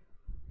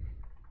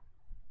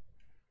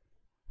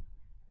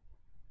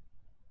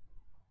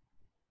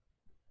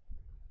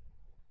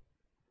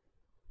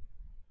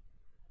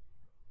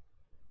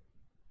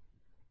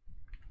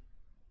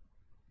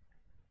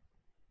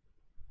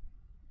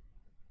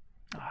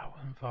 Ah, I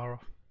wasn't far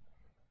off.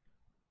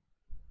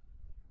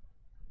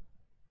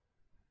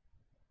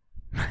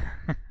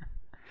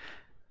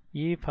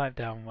 You pipe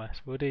down,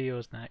 Wes. We'll do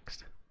yours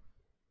next.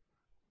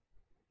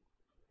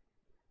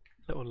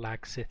 Little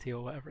Lag City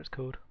or whatever it's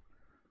called.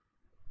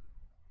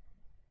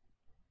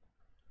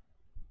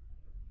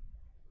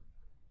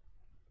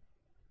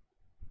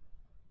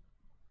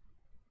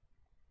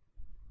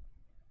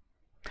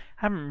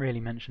 Haven't really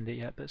mentioned it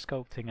yet, but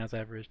sculpting as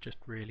ever is just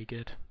really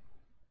good.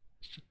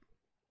 It's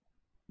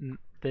just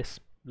this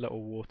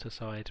little water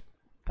side,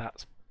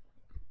 that's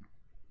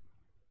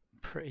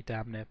pretty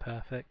damn near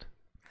perfect.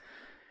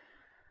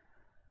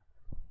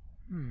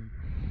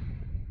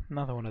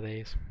 Another one of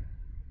these.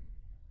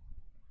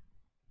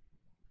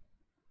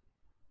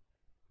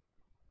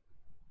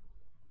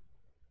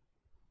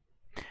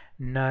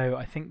 No,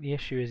 I think the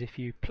issue is if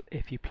you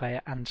play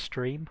it and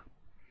stream.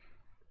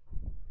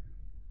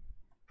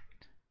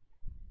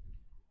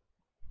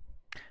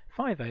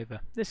 Five over.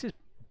 This is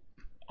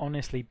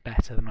honestly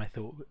better than I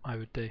thought I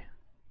would do.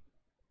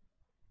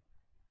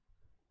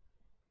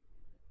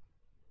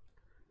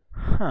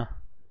 Huh.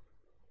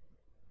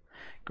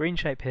 Green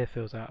shape here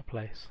feels out of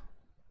place.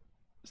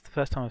 It's the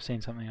first time I've seen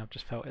something I've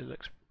just felt it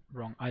looks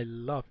wrong. I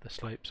love the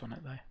slopes on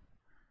it though.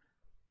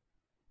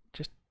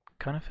 Just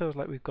kind of feels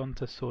like we've gone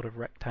to sort of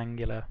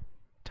rectangular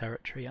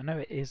territory. I know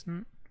it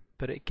isn't,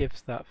 but it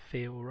gives that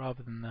feel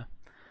rather than the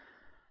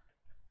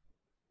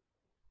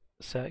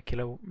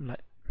circular,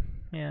 like,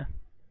 yeah.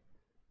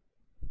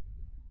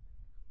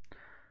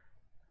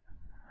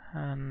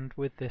 And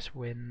with this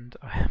wind,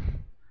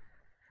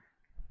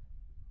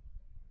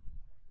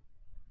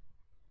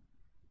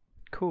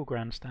 cool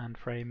grandstand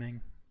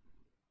framing.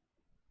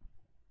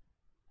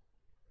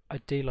 I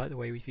do like the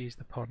way we've used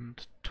the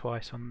pond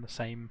twice on the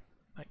same,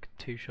 like,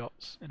 2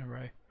 shots in a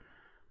row,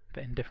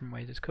 but in different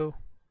ways. It's cool.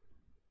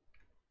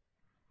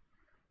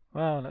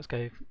 Well, let's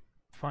go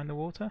find the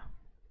water.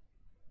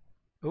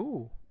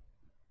 Ooh.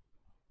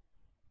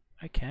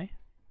 Okay.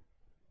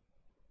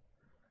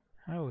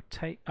 I will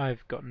take.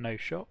 I've got no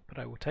shot, but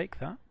I will take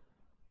that.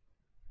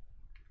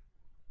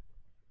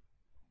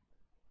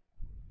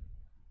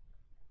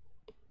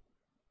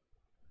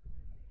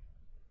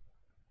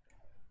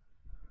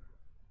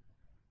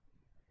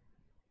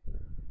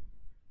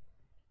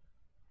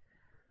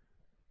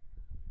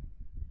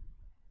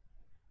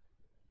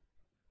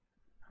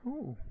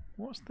 Ooh,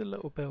 what's the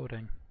little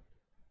building?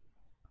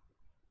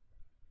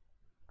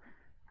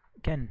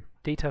 Again,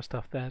 detail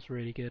stuff there's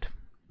really good.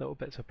 Little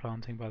bits of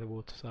planting by the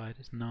waterside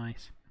is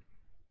nice.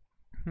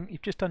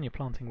 You've just done your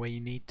planting where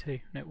you need to,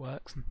 and it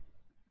works. And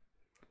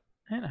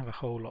I don't have a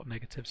whole lot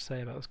negative to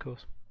say about this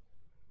course.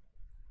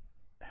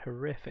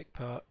 Horrific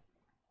part.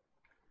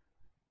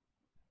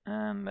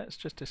 And let's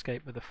just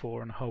escape with a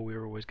 4 and a hole we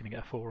were always going to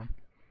get a 4 on.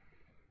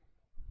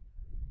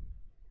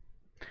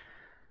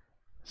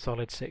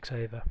 Solid 6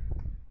 over.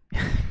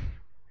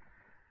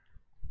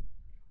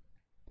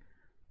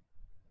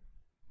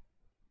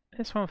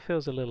 This one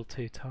feels a little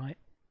too tight.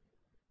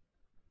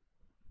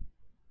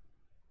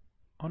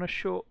 On a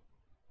short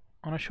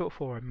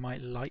 4 I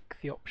might like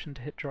the option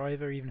to hit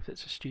driver even if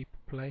it's a stupid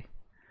play.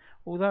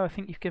 Although I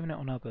think you've given it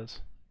on others.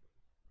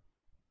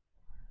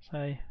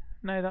 So,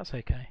 no, that's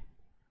okay.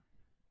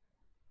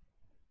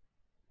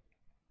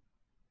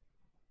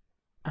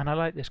 And I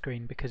like this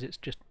green because it's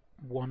just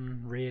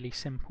one really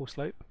simple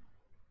slope.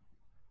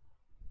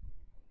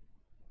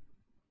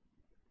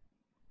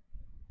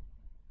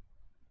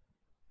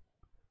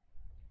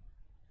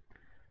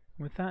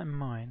 With that in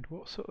mind,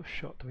 what sort of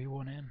shot do we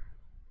want in?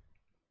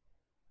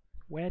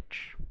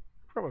 Wedge?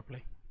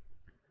 Probably.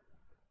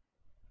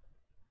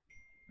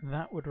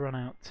 That would run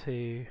out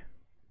to...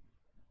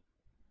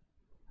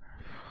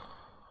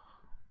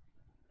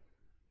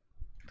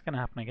 It's going to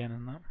happen again,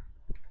 isn't that?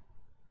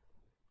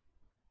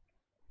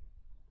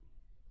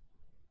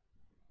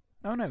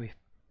 Oh no, we've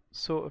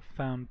sort of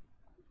found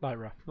light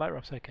rough. Light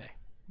rough's okay.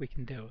 We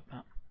can deal with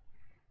that.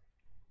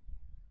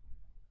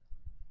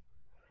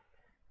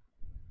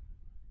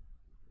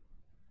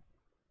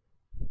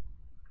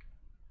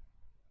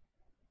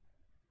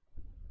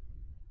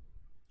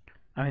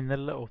 I mean, the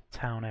little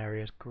town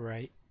area is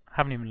great. I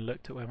haven't even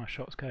looked at where my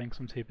shot's going because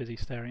I'm too busy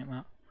staring at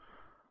that.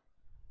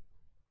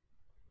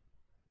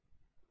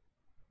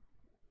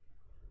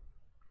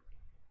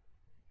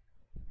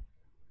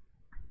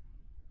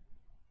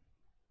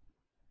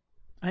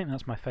 I think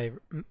that's my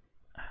favourite.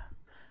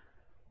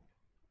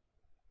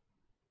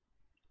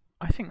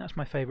 I think that's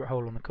my favourite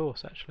hole on the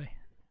course, actually.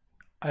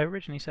 I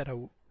originally said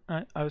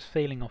I was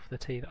feeling off the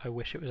tee that I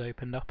wish it was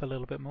opened up a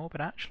little bit more,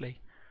 but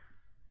actually,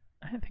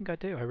 I don't think I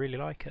do. I really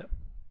like it.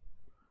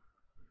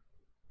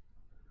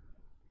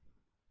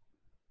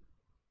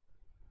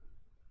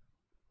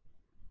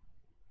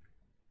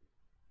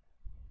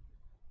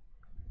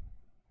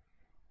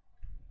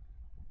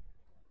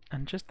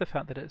 And just the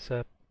fact that it's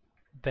a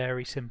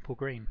very simple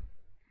green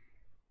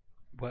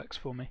works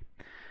for me.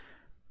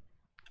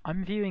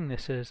 I'm viewing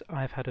this as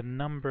I've had a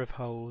number of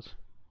holes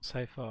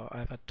so far.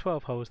 I've had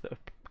 12 holes that have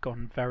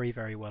gone very,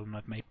 very well and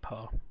I've made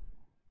par.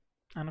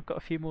 And I've got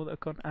a few more that have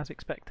gone as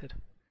expected.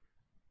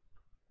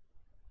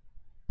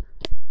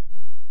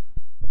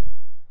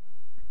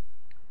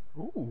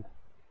 Ooh.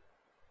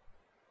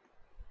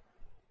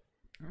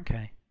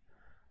 Okay.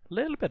 A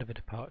little bit of a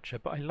departure,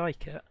 but I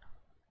like it.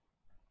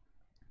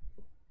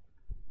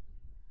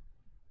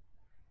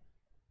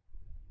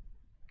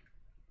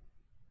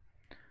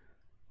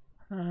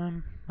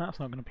 That's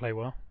not going to play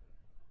well.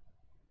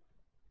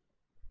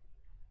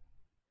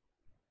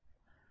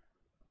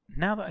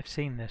 Now that I've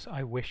seen this,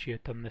 I wish you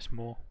had done this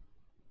more.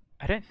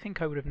 I don't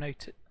think I would have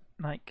noted,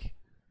 like...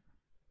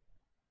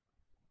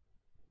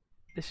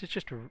 This is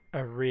just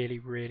a really,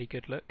 really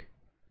good look.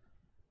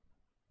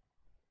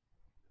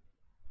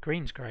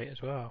 Green's great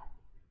as well.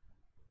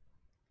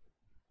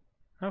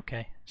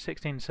 Okay,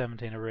 16 and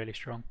 17 are really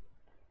strong.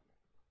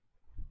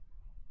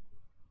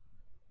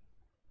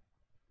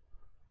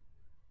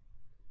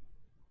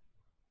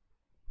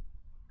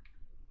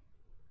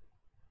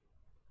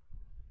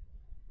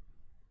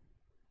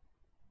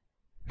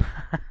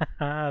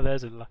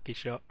 There's a lucky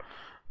shot.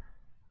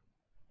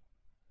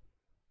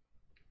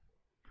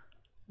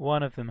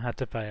 One of them had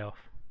to pay off.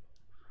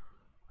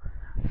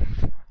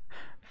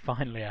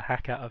 Finally, a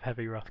hack out of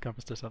heavy rough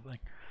comes to something.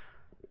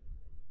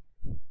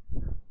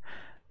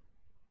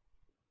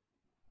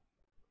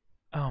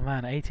 Oh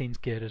man, 18's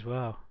good as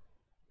well.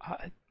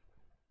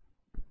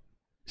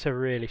 It's a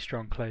really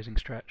strong closing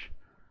stretch.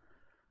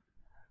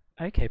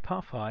 Okay,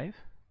 par 5.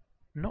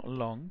 Not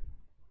long.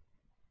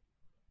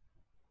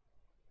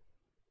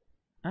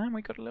 And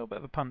we got a little bit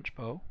of a punch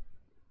bowl.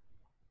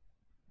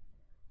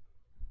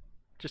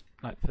 Just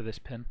like for this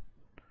pin.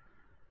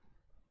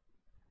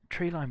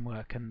 Tree line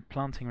work and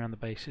planting around the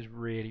base is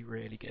really,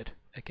 really good.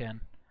 Again,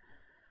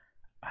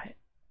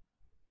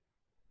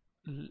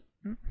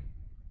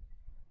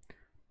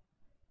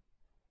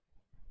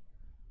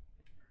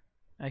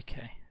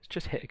 okay, it's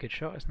just hit a good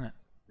shot, isn't it?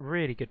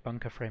 Really good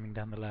bunker framing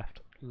down the left.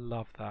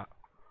 Love that.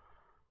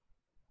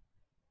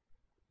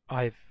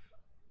 I've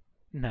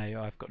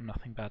got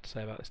nothing bad to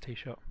say about this tee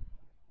shot.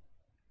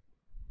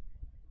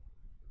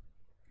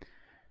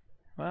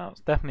 Well,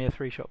 it's definitely a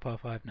 3-shot par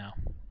 5 now.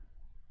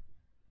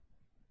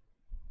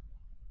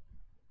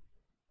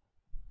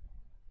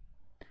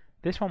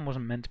 This one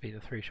wasn't meant to be the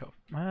 3-shot.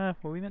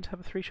 Were we meant to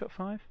have a 3-shot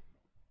 5?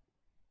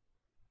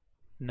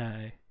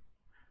 No.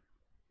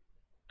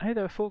 Oh,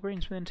 there were 4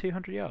 greens within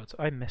 200 yards.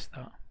 I missed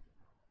that.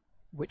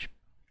 Which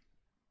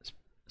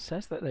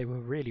says that they were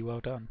really well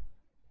done.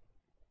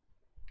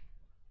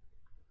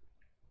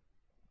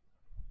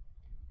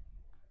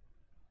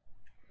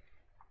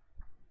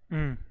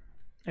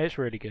 It's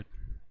really good.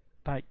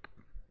 Like,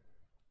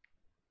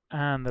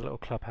 and the little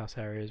clubhouse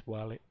area as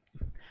well.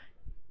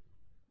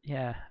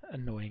 Yeah,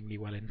 annoyingly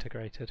well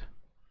integrated.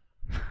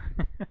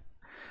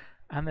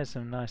 And there's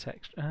some nice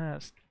extra.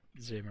 Let's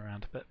zoom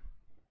around a bit.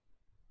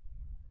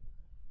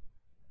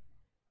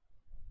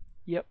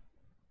 Yep,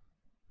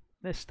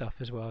 this stuff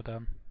is well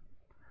done.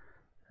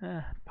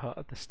 Part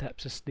of the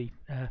steps are steep,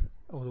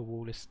 or the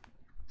wall is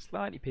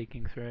slightly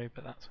peeking through,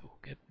 but that's all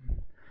good.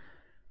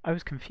 I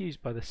was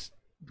confused by this,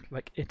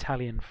 like,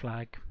 Italian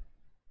flag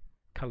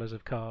colours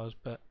of cars,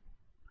 but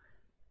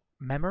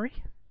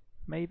memory,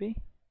 maybe,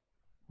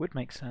 would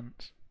make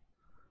sense.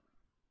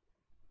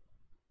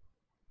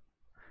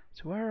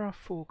 So where are our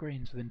 4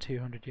 greens within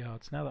 200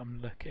 yards, now that I'm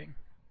looking?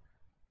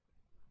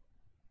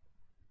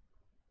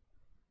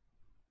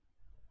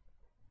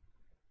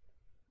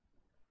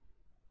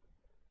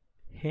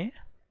 Here?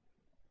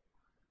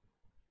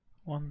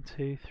 1,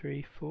 2,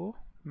 3, 4,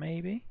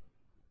 maybe?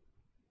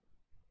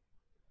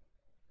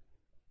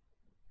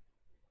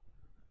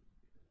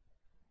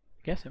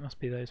 I guess it must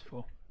be those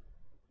 4.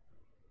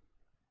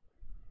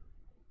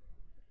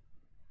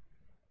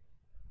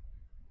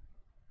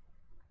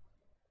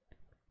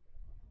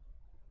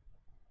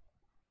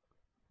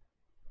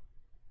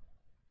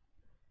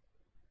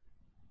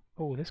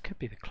 Oh, this could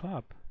be the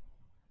club.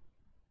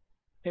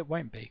 It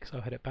won't be because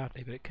I'll hit it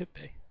badly, but it could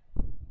be.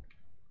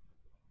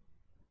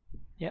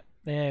 Yep,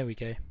 there we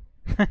go.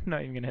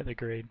 Not even going to hit the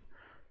green.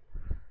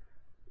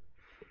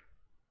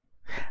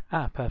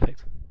 Ah,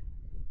 perfect.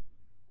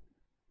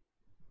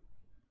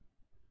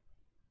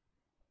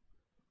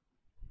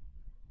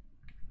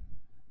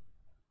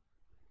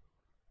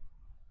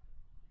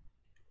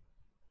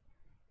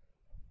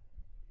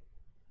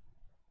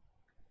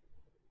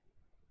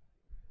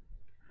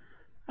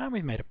 And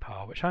we've made a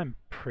par, which I'm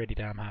pretty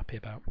damn happy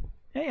about.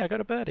 Hey, I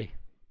got a birdie.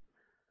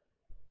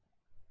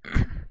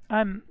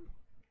 I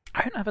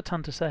don't have a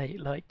ton to say.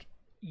 Like,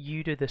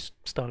 you do this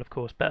style of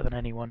course better than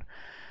anyone.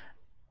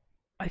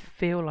 I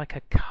feel like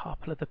a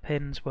couple of the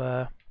pins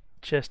were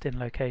just in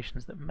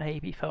locations that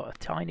maybe felt a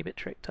tiny bit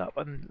tricked up.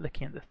 I'm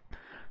looking at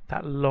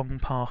that long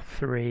par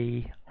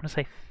 3. I want to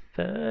say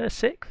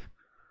 6th?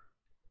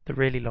 The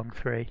really long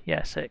 3.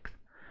 Yeah, 6th.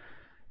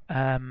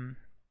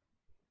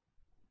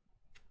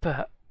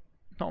 But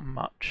not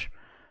much.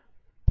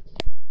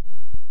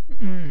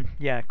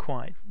 Yeah,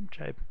 quite,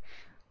 Job.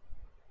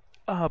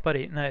 Oh,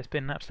 buddy, no, it's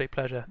been an absolute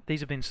pleasure.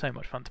 These have been so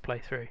much fun to play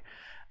through.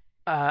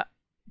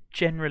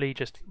 Generally,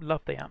 just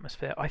love the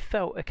atmosphere. I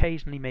felt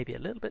occasionally maybe a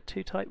little bit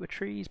too tight with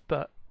trees,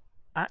 but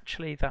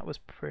actually that was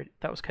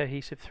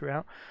cohesive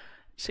throughout.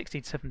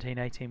 16, 17,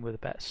 18 were the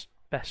best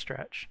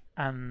stretch,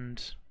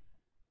 and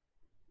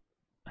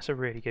that's a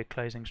really good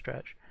closing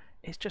stretch.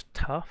 It's just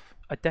tough.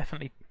 I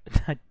definitely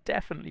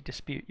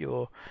dispute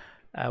your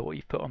what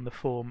you've put on the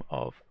form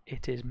of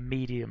it is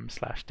medium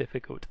 /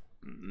 difficult.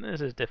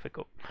 This is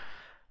difficult.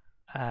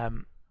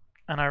 And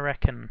I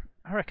reckon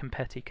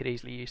Petty could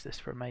easily use this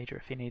for a major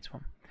if he needs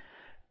one.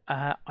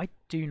 I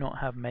do not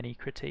have many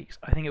critiques.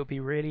 I think it would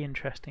be really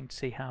interesting to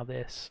see how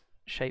this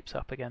shapes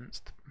up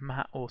against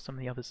Matt or some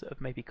of the others that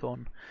have maybe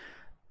gone,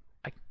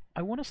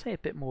 I want to say a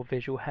bit more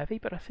visual heavy,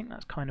 but I think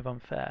that's kind of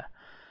unfair.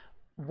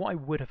 What I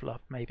would have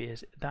loved maybe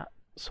is that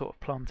sort of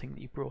planting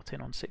that you brought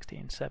in on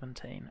 16,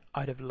 17.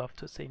 I'd have loved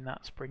to have seen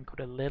that sprinkled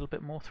a little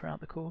bit more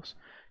throughout the course,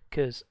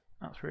 because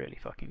that's really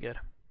fucking good.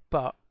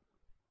 But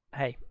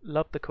hey,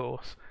 love the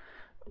course.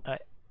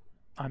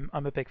 I'm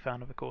a big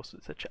fan of a course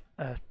that's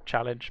a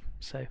challenge,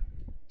 so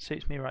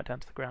suits me right down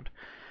to the ground.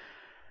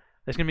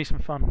 There's going to be some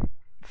fun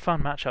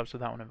matchups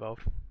with that one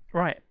involved.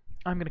 Right,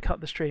 I'm going to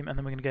cut the stream and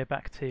then we're going to go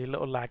back to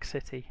Little Lag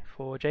City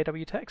for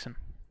JW Texan.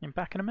 I'm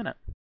back in a minute.